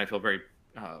experience, and I feel very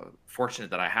fortunate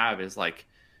that I have, is like,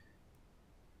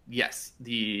 yes,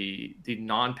 the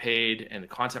non-paid and the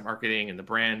content marketing and the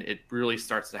brand, it really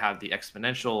starts to have the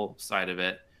exponential side of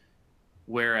it,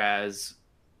 whereas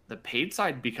the paid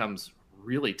side becomes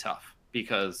really tough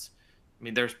because, I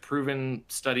mean, there's proven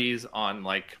studies on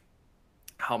like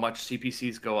how much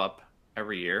CPCs go up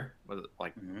every year, with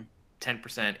like 10%,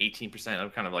 18%,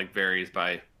 of kind of like varies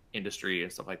by industry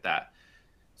and stuff like that.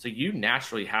 So you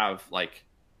naturally have like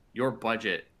your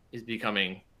budget is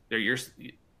becoming there. Your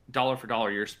dollar for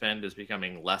dollar, your spend is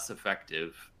becoming less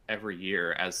effective every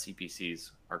year as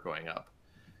CPCs are going up.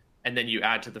 And then you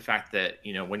add to the fact that,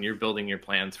 when you're building your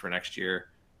plans for next year,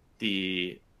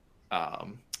 your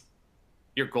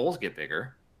goals get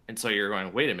bigger. And so you're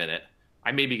going, wait a minute,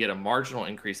 I maybe get a marginal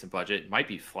increase in budget. It might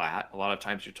be flat. A lot of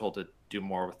times you're told to do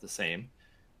more with the same.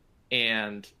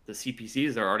 And the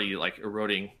CPCs are already like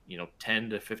eroding, 10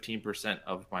 to 15%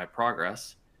 of my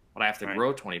progress, but I have to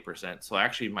grow 20%. So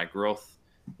actually my growth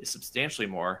is substantially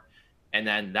more. And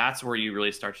then that's where you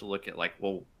really start to look at like,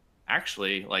 well,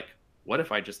 actually, like, what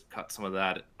if I just cut some of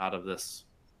that out of this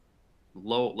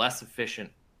less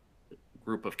efficient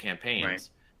group of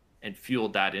campaigns and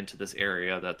fueled that into this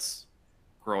area that's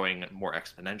growing more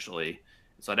exponentially?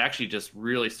 So it actually just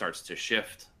really starts to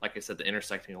shift. Like I said, the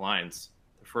intersecting lines,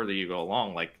 the further you go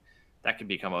along, like that can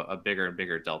become a bigger and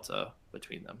bigger delta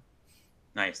between them.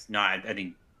 Nice. No, I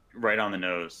think right on the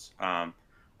nose. I'll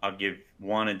give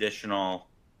one additional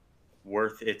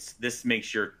this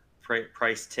makes your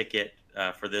price ticket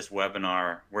for this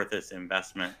webinar worth its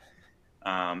investment.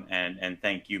 And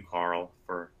thank you, Carl,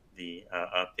 for the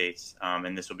updates.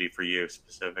 And this will be for you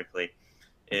specifically.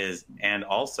 And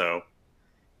also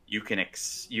you can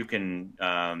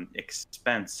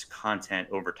expense content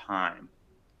over time.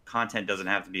 Content doesn't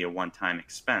have to be a one-time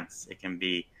expense. It can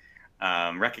be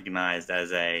recognized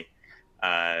as a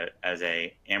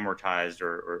amortized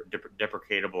or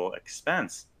deprecatable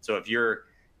expense. So if you're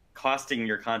costing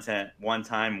your content one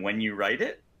time when you write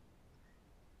it,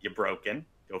 you're broken.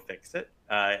 Go fix it,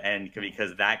 and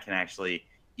because that can actually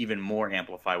even more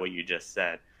amplify what you just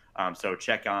said. So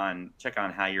check on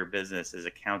how your business is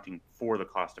accounting for the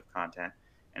cost of content,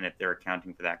 and if they're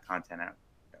accounting for that content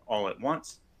all at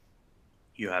once,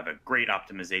 you have a great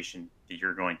optimization that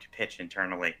you're going to pitch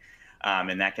internally.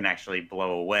 And that can actually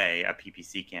blow away a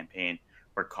PPC campaign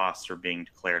where costs are being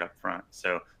declared up front.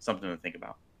 So something to think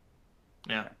about.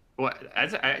 Yeah. Well,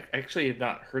 I actually have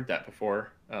not heard that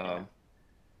before.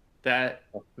 That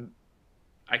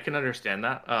I can understand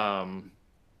that. Do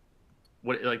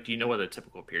you know what a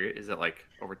typical period is? It like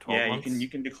over 12 months? Yeah, you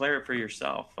can declare it for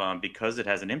yourself because it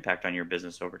has an impact on your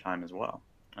business over time as well.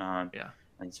 And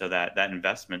so that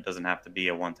investment doesn't have to be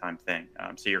a one-time thing.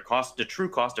 So the true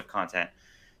cost of content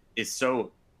is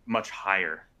so much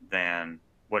higher than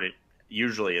what it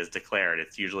usually is declared.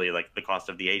 It's usually like the cost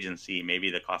of the agency, maybe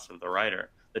the cost of the writer.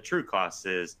 The true cost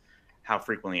is how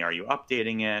frequently are you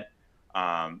updating it,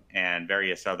 and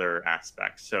various other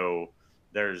aspects. So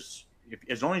as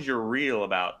long as you're real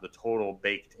about the total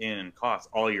baked in costs,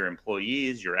 all your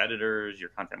employees, your editors, your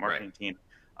content marketing team.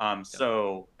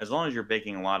 So as long as you're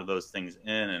baking a lot of those things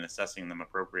in and assessing them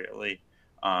appropriately,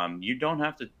 you don't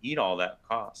have to eat all that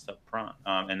cost up front.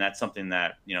 And that's something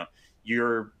that,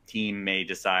 your team may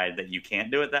decide that you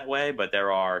can't do it that way, but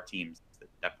there are teams that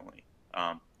definitely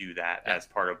do that as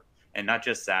part of, and not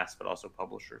just SaaS, but also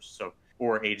publishers.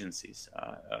 Or agencies,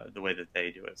 the way that they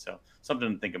do it. So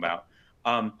something to think about.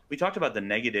 We talked about the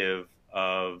negative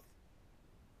of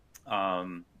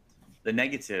the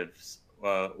negatives,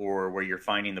 or where you're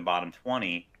finding the bottom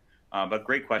 20. But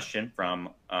great question from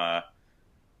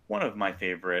one of my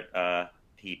favorite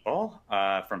people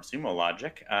from Sumo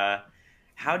Logic.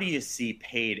 How do you see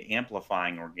paid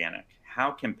amplifying organic?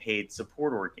 How can paid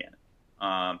support organic?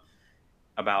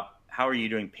 About how are you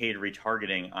doing paid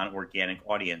retargeting on organic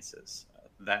audiences?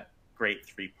 That great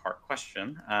three-part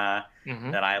question that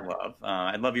I love.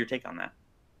 I'd love your take on that.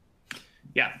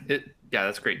 Yeah,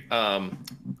 that's great. I'll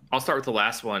start with the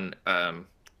last one.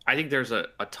 I think there's a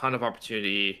ton of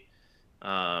opportunity.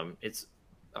 It's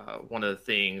one of the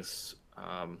things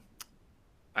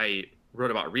I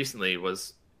wrote about recently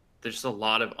was there's just a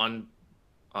lot of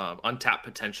untapped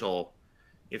potential.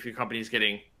 If your company's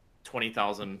getting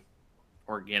 20,000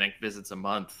 organic visits a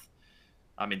month,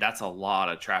 I mean, that's a lot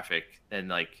of traffic, and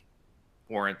like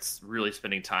warrants really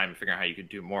spending time figuring out how you could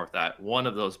do more of that. One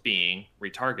of those being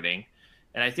retargeting.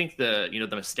 And I think the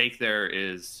mistake there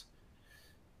is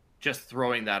just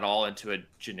throwing that all into a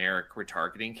generic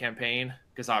retargeting campaign,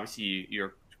 because obviously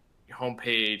your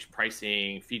homepage,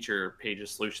 pricing, feature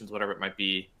pages, solutions, whatever it might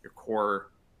be, your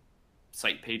core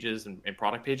site pages and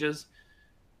product pages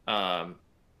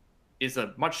is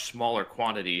a much smaller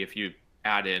quantity if you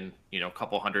add in a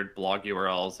couple hundred blog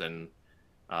URLs and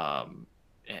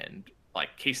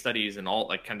like case studies and all,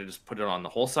 like kind of just put it on the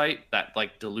whole site. That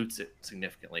like dilutes it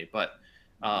significantly. But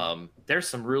there's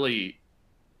some really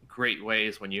great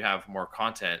ways when you have more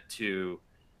content to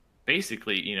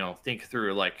basically, think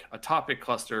through like a topic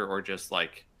cluster, or just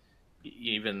like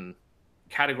even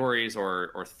categories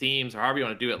or themes, or however you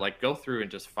want to do it. Like go through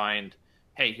and just find,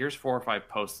 hey, here's 4 or 5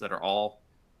 posts that are all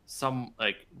some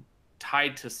like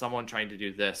tied to someone trying to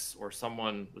do this, or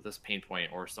someone with this pain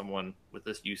point, or someone with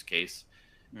this use case.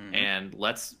 And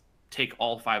let's take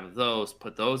all 5 of those,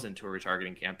 put those into a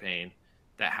retargeting campaign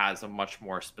that has a much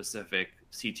more specific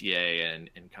CTA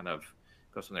and kind of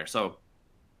goes from there. So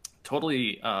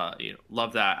totally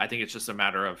love that. I think it's just a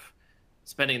matter of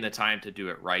spending the time to do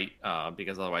it right,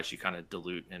 because otherwise you kind of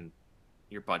dilute in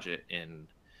your budget in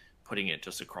putting it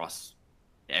just across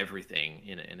everything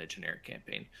in a generic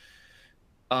campaign.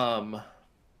 And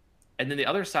then the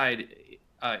other side,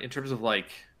 in terms of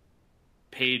like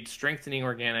paid strengthening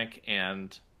organic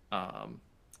and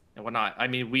whatnot. I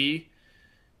mean, we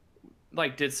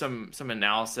like did some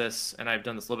analysis, and I've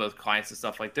done this a little bit with clients and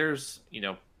stuff. Like there's,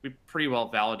 we pretty well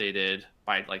validated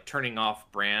by like turning off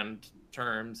brand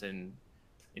terms and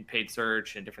in paid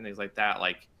search and different things like that.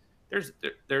 Like there's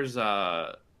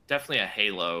definitely a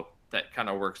halo that kind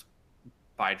of works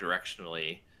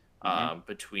bidirectionally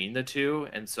between the two.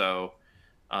 And so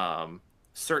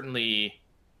certainly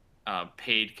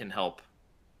paid can help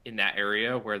in that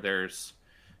area where there's,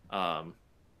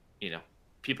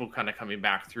 people kind of coming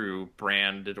back through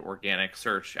branded organic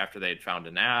search after they'd found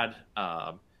an ad,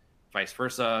 vice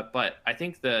versa. But I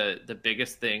think the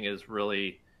biggest thing is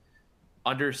really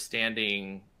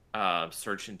understanding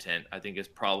search intent. I think is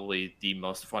probably the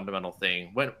most fundamental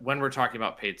thing when we're talking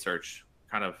about paid search,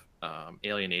 kind of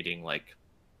alienating like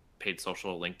paid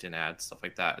social, LinkedIn ads, stuff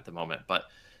like that at the moment. But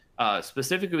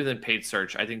specifically within paid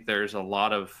search, I think there's a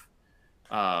lot of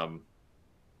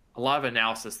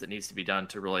analysis that needs to be done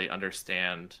to really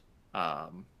understand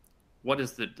what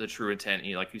is the true intent.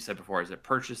 Like you said before, is it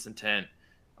purchase intent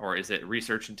or is it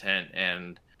research intent?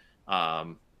 And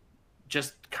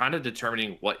just kind of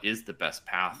determining what is the best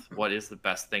path, what is the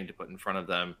best thing to put in front of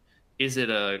them. Is it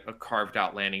a carved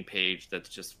out landing page that's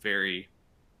just very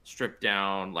stripped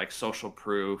down, like social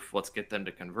proof, let's get them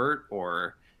to convert?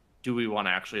 Or do we want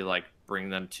to actually like bring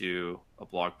them to a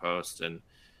blog post? And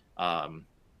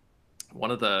one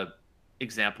of the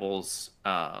examples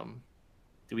that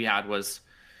we had was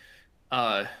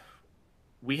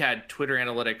we had Twitter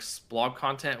Analytics blog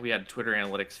content, we had Twitter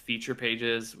Analytics feature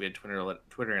pages, we had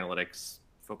Twitter Analytics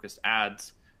focused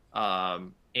ads,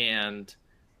 and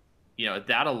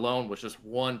that alone was just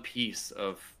one piece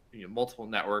of multiple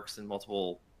networks and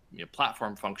multiple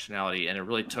platform functionality, and it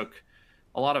really took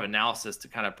a lot of analysis to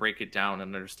kind of break it down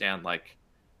and understand like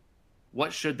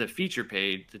what should the feature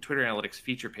page, the Twitter Analytics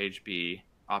feature page, be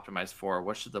optimized for?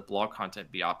 What should the blog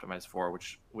content be optimized for?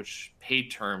 Which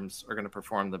paid terms are going to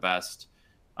perform the best?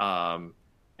 And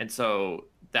so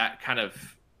that kind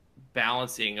of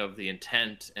balancing of the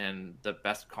intent and the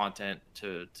best content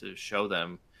to show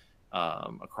them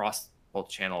across both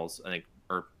channels, I think,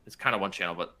 or it's kind of one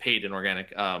channel, but paid and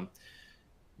organic,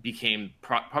 became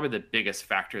probably the biggest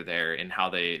factor there in how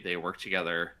they work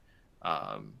together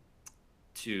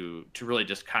to really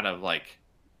just kind of like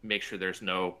make sure there's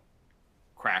no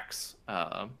cracks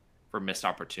for missed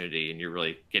opportunity, and you're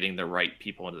really getting the right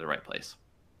people into the right place.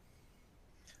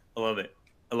 I love it.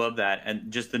 I love that.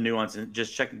 And just the nuance, and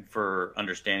just checking for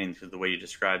understanding, because the way you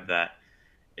described that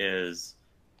is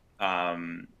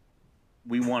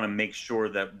we want to make sure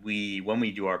that when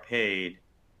we do our paid,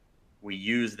 we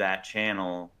use that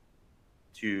channel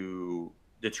to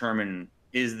determine,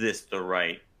 is this the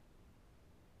right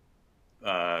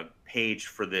page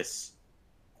for this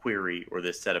query or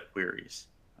this set of queries.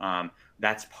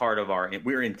 That's part of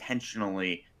we're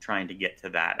intentionally trying to get to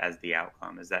that as the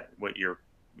outcome. Is that what you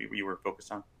were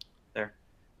focused on there?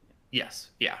 Yes.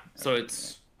 Yeah. So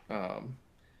it's,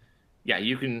 yeah,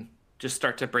 you can just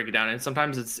start to break it down, and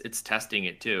sometimes it's testing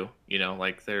it too.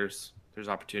 Like there's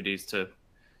opportunities to,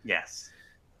 yes,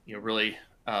 really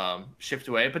shift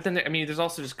away. But then, I mean, there's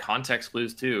also just context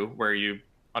clues too, where you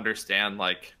understand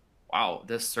like, wow,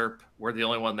 this SERP, we're the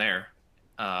only one there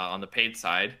on the paid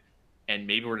side, and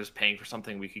maybe we're just paying for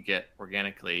something we could get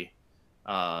organically,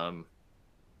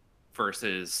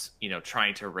 versus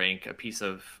trying to rank a piece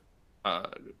of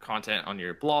content on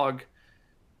your blog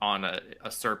on a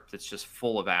SERP that's just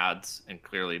full of ads and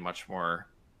clearly much more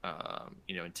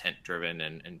intent driven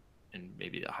and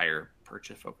maybe a higher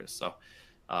purchase focus. So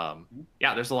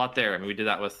yeah, there's a lot there. I mean, we did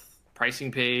that with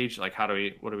pricing page, like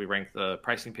what do we rank the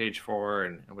pricing page for,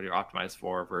 and what do you optimize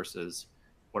for versus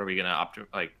what are we going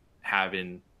to have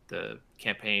in the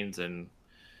campaigns and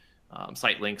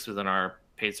site links within our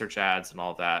paid search ads and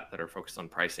all that are focused on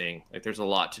pricing. Like there's a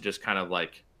lot to just kind of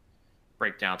like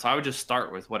break down. So I would just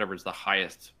start with whatever's the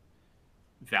highest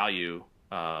value,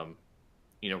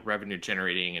 revenue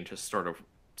generating, and just sort of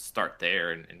start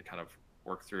there and kind of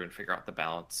work through and figure out the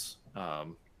balance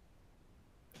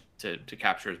to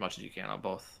capture as much as you can on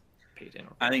both paid and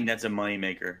organic. I think that's a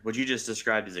moneymaker. What you just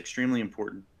described is extremely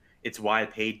important. It's why a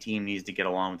paid team needs to get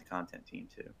along with the content team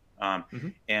too.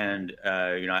 And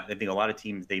I think a lot of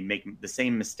teams, they make the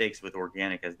same mistakes with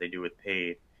organic as they do with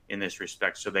paid in this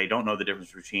respect. So they don't know the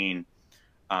difference between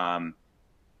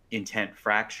intent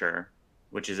fracture,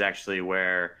 which is actually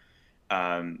where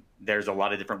there's a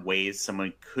lot of different ways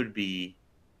someone could be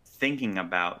thinking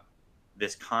about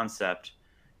this concept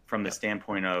from the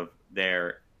standpoint of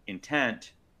their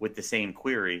intent with the same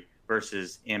query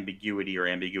versus ambiguity or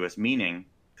ambiguous meaning,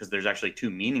 because there's actually two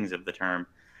meanings of the term,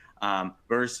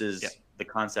 versus the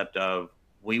concept of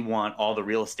we want all the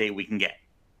real estate we can get,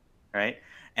 right?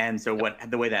 And so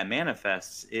the way that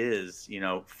manifests is,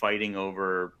 fighting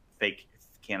over fake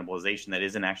cannibalization that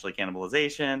isn't actually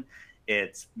cannibalization.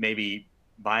 It's maybe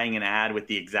buying an ad with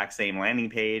the exact same landing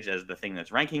page as the thing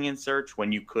that's ranking in search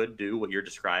when you could do what you're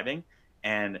describing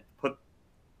and put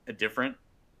a different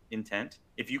intent.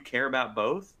 If you care about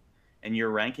both and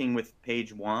you're ranking with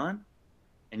page 1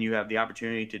 and you have the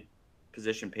opportunity to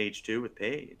position page 2 with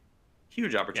paid,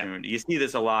 huge opportunity. You see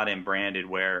this a lot in branded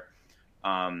where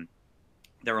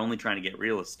they're only trying to get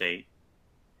real estate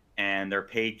and their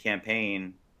paid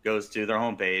campaign goes to their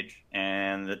homepage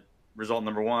and the result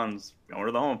number 1's going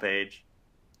to the homepage.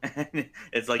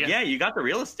 It's like, yeah, you got the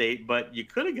real estate, but you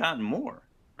could have gotten more,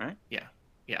 right?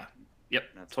 Yep,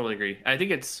 totally agree. I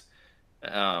think it's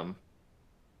like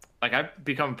I've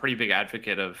become a pretty big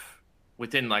advocate of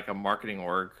within like a marketing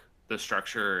org, the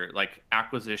structure, like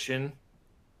acquisition,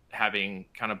 having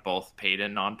kind of both paid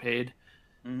and non-paid.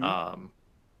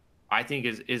 I think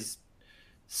is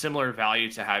similar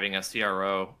value to having a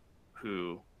CRO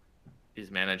who is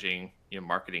managing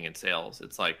marketing and sales.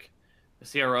 It's like the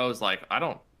CRO is like, I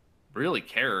don't really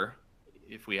care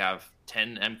if we have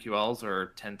 10 MQLs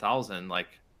or 10,000. Like,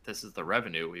 this is the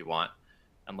revenue we want,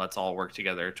 and let's all work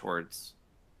together towards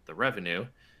the revenue.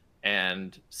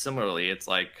 And similarly, it's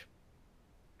like,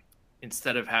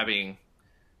 instead of having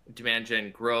demand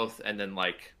gen growth and then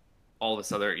like all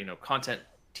this other content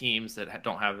teams that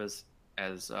don't have as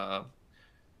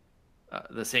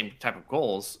the same type of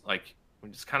goals, like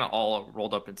when it's kind of all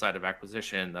rolled up inside of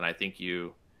acquisition, then I think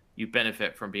you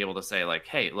benefit from being able to say like,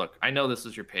 hey, look, I know this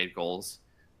is your paid goals,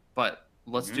 but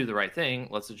let's do the right thing.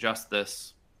 Let's adjust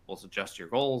this. Let's adjust your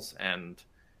goals, and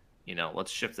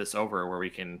let's shift this over where we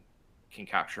can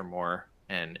capture more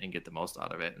and get the most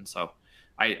out of it. And so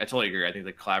I totally agree. I think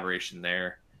the collaboration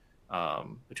there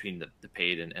between the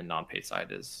paid and non-paid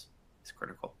side is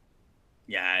critical.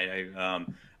 Yeah,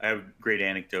 I have a great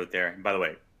anecdote there. And by the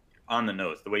way, on the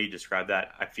notes, the way you describe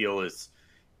that, I feel is,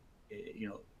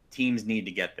 teams need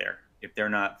to get there. If they're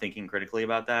not thinking critically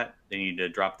about that, they need to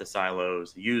drop the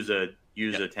silos, use a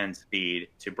 10 speed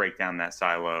to break down that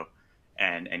silo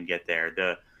and get there.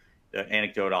 The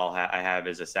anecdote I have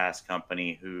is a SaaS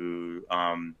company who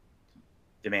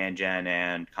demand gen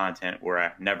and content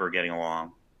were never getting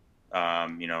along.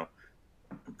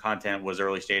 Content was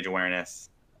early stage awareness.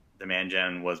 Demand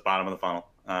gen was bottom of the funnel.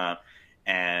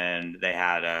 And they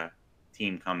had a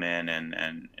team come in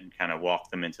and kind of walk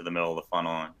them into the middle of the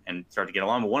funnel and start to get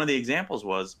along. But one of the examples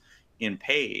was in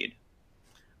paid.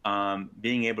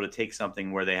 being able to take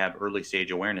something where they have early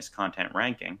stage awareness content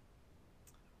ranking,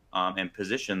 and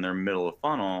position their middle of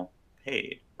funnel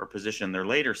paid, or position their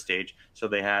later stage so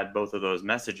they had both of those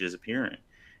messages appearing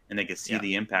and they could see Yeah.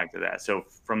 the impact of that. So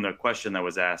from the question that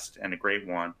was asked, and a great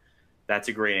one, that's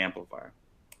a great amplifier,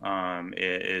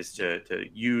 is to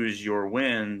use your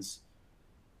wins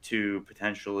to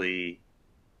potentially,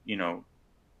 you know,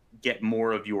 get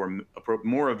more of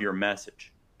your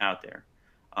message out there.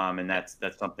 And Yeah.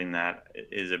 that's something that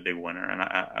is a big winner. And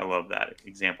I love that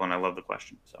example, and I love the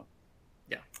question. So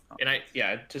Yeah. And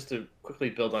just to quickly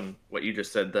build on what you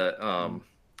just said, the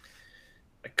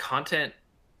content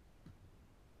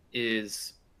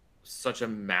is such a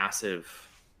massive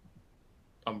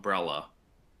umbrella,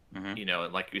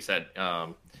 mhm. like you said,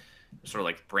 sort of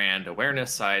like brand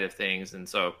awareness side of things. And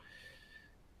so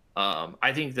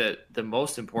I think that the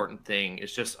most important thing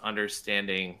is just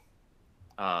understanding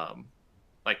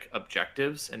like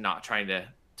objectives and not trying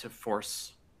to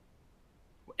force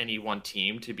any one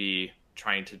team to be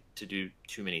trying to do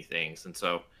too many things. And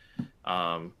so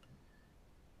um,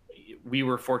 we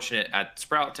were fortunate at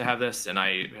Sprout to have this, and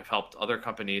I have helped other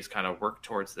companies kind of work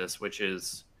towards this, which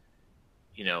is,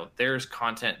 there's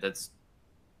content that's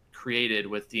created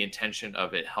with the intention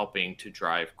of it helping to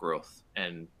drive growth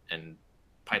and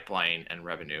pipeline and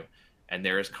revenue. And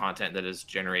there is content that is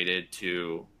generated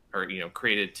to, or,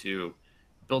 created to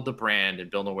build the brand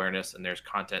and build awareness. And there's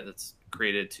content that's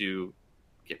created to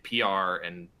get PR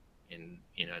and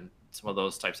some of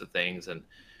those types of things.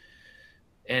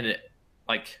 And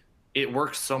like, it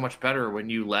works so much better when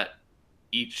you let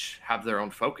each have their own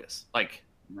focus. Like,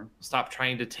 stop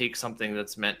trying to take something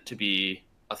that's meant to be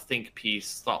a think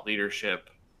piece, thought leadership,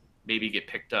 maybe get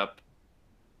picked up,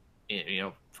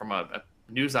 from a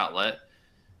news outlet,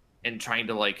 and trying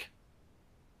to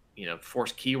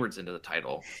force keywords into the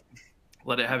title.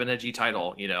 Let it have an edgy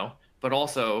title, but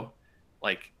also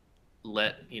like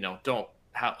don't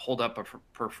hold up a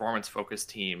performance focused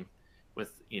team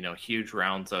with huge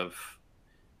rounds of,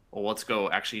 well, let's go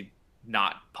actually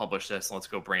not publish this and let's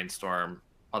go brainstorm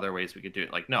other ways we could do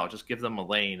it. Like, no, just give them a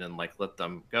lane and let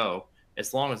them go,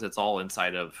 as long as it's all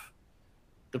inside of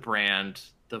the brand,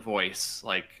 the voice.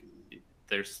 Like,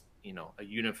 there's a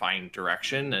unifying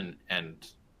direction and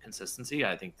consistency.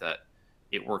 I think that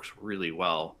it works really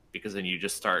well, because then you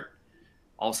just start,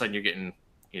 all of a sudden you're getting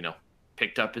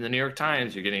picked up in the New York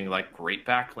Times. You're getting great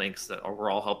backlinks that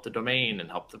overall help the domain and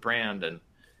help the brand. And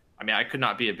I mean, I could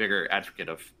not be a bigger advocate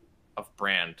of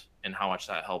brand and how much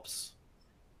that helps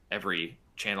every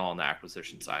channel on the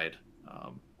acquisition side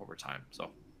over time.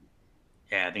 So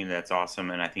Yeah, I think that's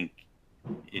awesome, and I think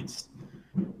it's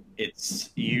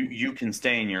you can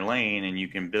stay in your lane and you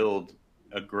can build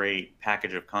a great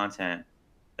package of content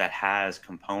that has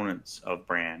components of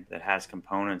brand, that has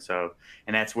components of,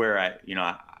 and that's where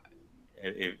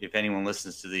if anyone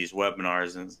listens to these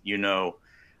webinars,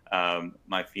 and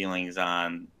my feelings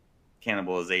on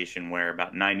cannibalization, where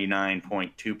about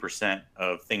 99.2%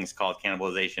 of things called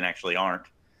cannibalization actually aren't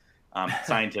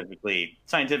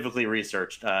scientifically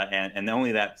researched, and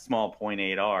only that small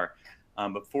 0.8 are.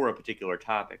 But for a particular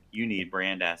topic, you need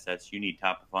brand assets, you need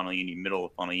top of funnel, you need middle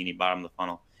of funnel, you need bottom of the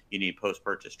funnel, you need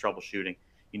post-purchase troubleshooting,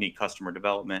 you need customer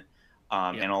development,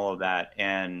 and all of that.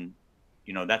 And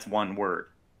that's one word.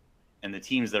 And the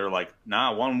teams that are like,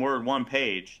 nah, one word, one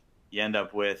page, you end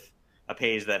up with a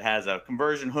page that has a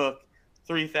conversion hook,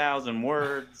 3,000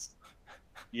 words,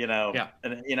 yeah,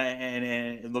 and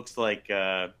it looks like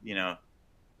it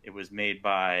was made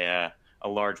by a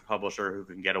large publisher who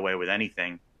can get away with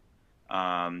anything,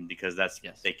 because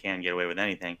they can get away with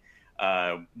anything.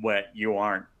 What you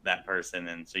aren't that person,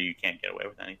 and so you can't get away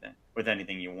with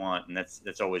anything you want, and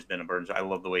that's always been a burden. So I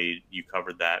love the way you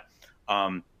covered that.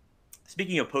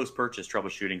 Speaking of post-purchase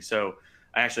troubleshooting, so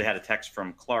I actually had a text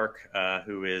from Clark,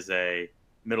 who is a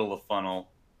middle of funnel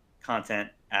content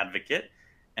advocate,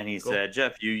 and he said,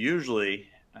 Jeff, you usually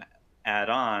add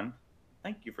on.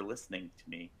 Thank you for listening to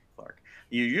me, Clark.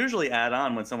 You usually add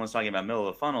on when someone's talking about middle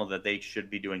of the funnel that they should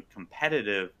be doing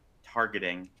competitive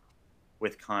targeting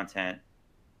with content,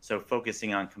 so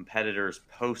focusing on competitors'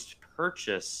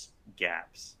 post-purchase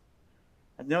gaps.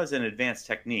 I know it's an advanced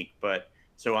technique, but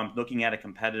so I'm looking at a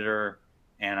competitor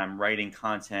and I'm writing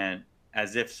content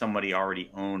as if somebody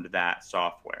already owned that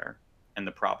software and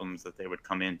the problems that they would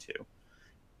come into.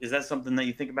 Is that something that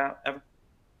you think about ever?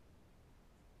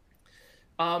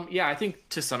 Yeah, I think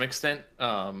to some extent,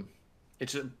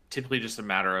 it's typically just a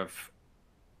matter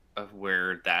of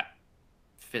where that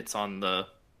fits on the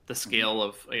scale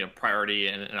of priority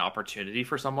and an opportunity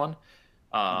for someone.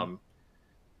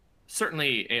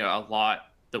 Certainly, a lot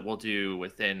that we'll do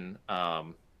within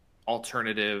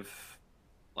alternative,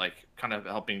 like kind of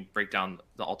helping break down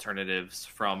the alternatives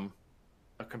from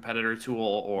a competitor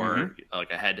tool or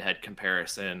like a head-to-head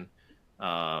comparison.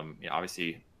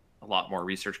 Obviously a lot more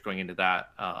research going into that.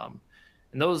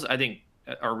 And those I think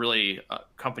are really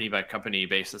company by company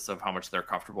basis of how much they're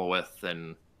comfortable with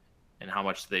and how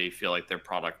much they feel like their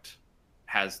product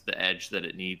has the edge that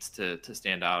it needs to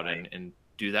stand out and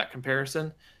do that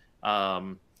comparison.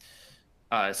 So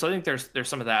I think there's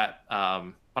some of that.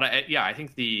 But I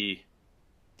think the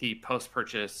post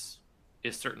purchase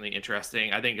is certainly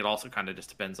interesting. I think it also kind of just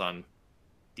depends on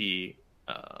the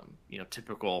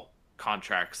typical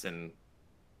contracts and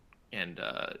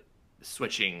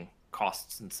switching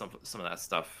costs and some of that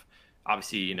stuff.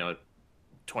 Obviously,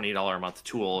 $20 a month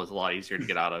tool is a lot easier to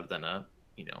get out of than a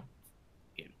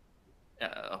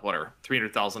whatever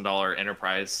 $300,000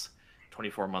 enterprise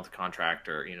 24-month contract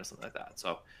or something like that.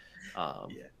 So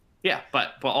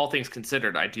but all things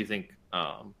considered, I do think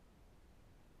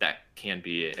that can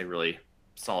be a really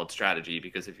solid strategy,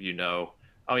 because if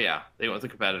oh yeah, they went with a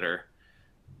competitor,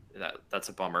 that's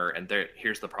a bummer, and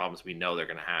here's the problems we know they're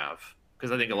going to have,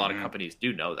 because I think a lot of companies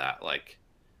do know that, like,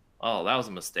 oh, that was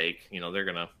a mistake, they're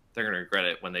gonna regret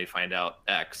it when they find out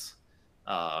X,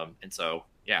 and so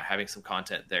having some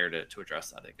content there to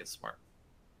address that, I think is smart.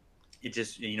 It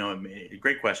just,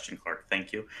 great question, Clark.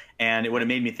 Thank you. And what it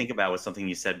made me think about was something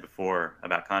you said before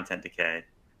about content decay.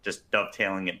 Just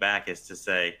dovetailing it back is to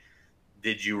say,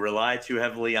 did you rely too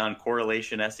heavily on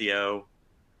correlation SEO?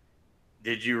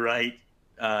 Did you write,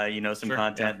 some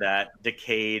content that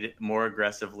decayed more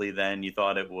aggressively than you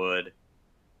thought it would?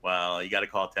 Well, you got to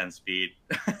call 10 speed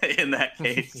in that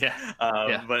case.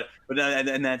 But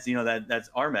that's, that's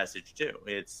our message too.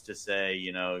 It's to say,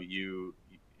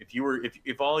 if you were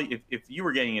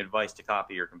getting advice to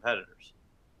copy your competitors,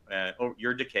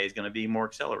 your decay is going to be more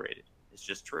accelerated. It's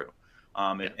just true.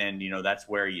 And that's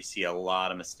where you see a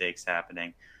lot of mistakes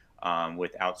happening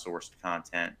with outsourced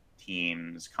content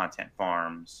teams, content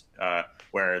farms,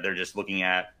 where they're just looking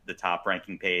at the top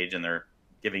ranking page and they're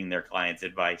giving their clients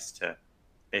advice to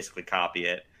basically copy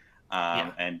it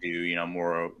and do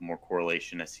more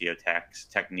correlation SEO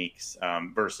techniques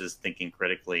versus thinking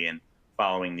critically and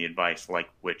following the advice like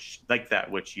that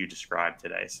which you described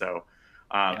today. So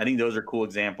I think those are cool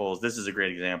examples. This is a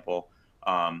great example.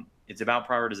 It's about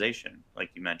prioritization, like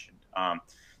you mentioned.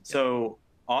 So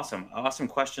awesome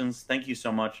questions. Thank you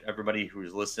so much, everybody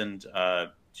who's listened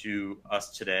to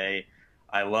us today.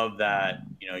 I love that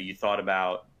you thought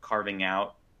about carving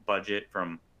out budget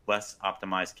from less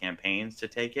optimized campaigns to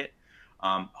take it.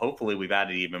 Hopefully we've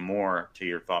added even more to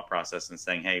your thought process and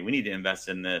saying, hey, we need to invest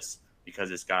in this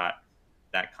because it's got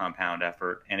that compound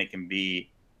effort and it can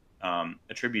be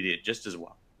attributed just as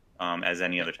well as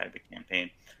any other type of campaign.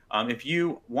 If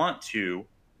you want to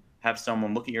have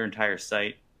someone look at your entire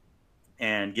site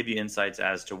and give you insights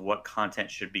as to what content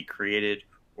should be created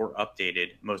or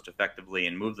updated most effectively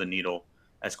and move the needle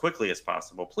as quickly as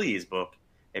possible, please book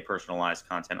a personalized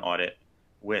content audit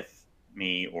with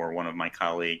me or one of my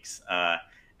colleagues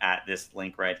at this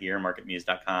link right here,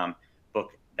 marketmuse.com,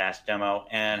 book-demo.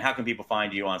 And how can people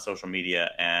find you on social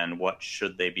media, and what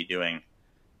should they be doing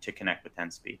to connect with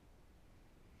 10Speed?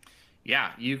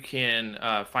 Yeah, you can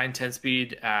find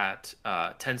 10Speed at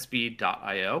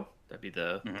 10speed.io. That'd be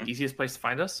the easiest place to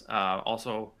find us.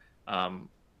 Also,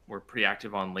 we're pretty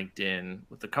active on LinkedIn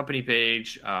with the company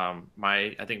page. I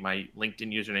think my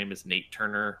LinkedIn username is Nate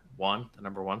Turner 1, the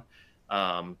number 1.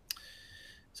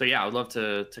 So yeah, I would love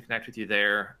to connect with you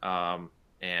there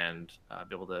and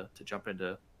be able to jump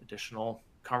into additional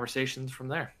conversations from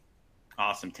there.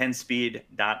 Awesome.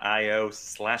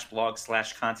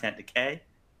 10speed.io/blog/content decay.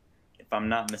 If I'm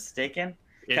not mistaken,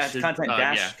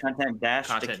 content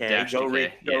dash decay. Go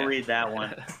read that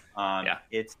one.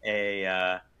 It's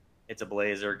a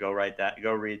blazer. Go read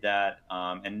that.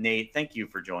 And Nate, thank you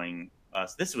for joining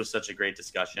us. This was such a great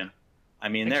discussion. I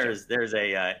mean, there's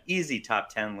a easy top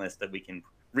 10 list that we can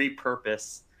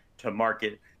repurpose to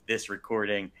market this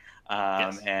recording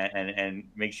and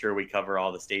make sure we cover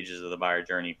all the stages of the buyer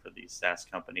journey for these SaaS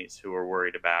companies who are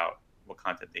worried about what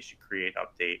content they should create,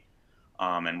 update,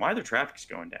 and why their traffic's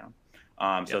going down.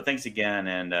 So thanks again,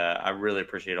 and I really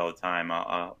appreciate all the time.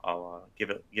 I'll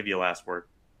give you a last word.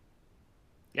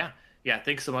 Yeah.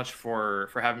 Thanks so much for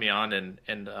having me on,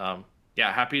 and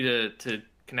happy to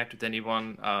connect with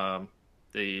anyone.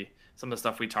 Some of the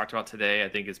stuff we talked about today, I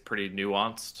think, is pretty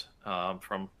nuanced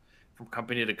from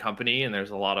company to company, and there's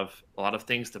a lot of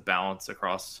things to balance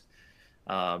across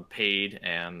paid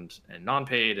and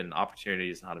non-paid and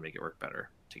opportunities and how to make it work better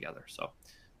together. So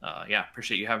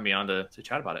appreciate you having me on to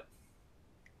chat about it.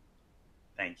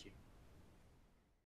 Thank you.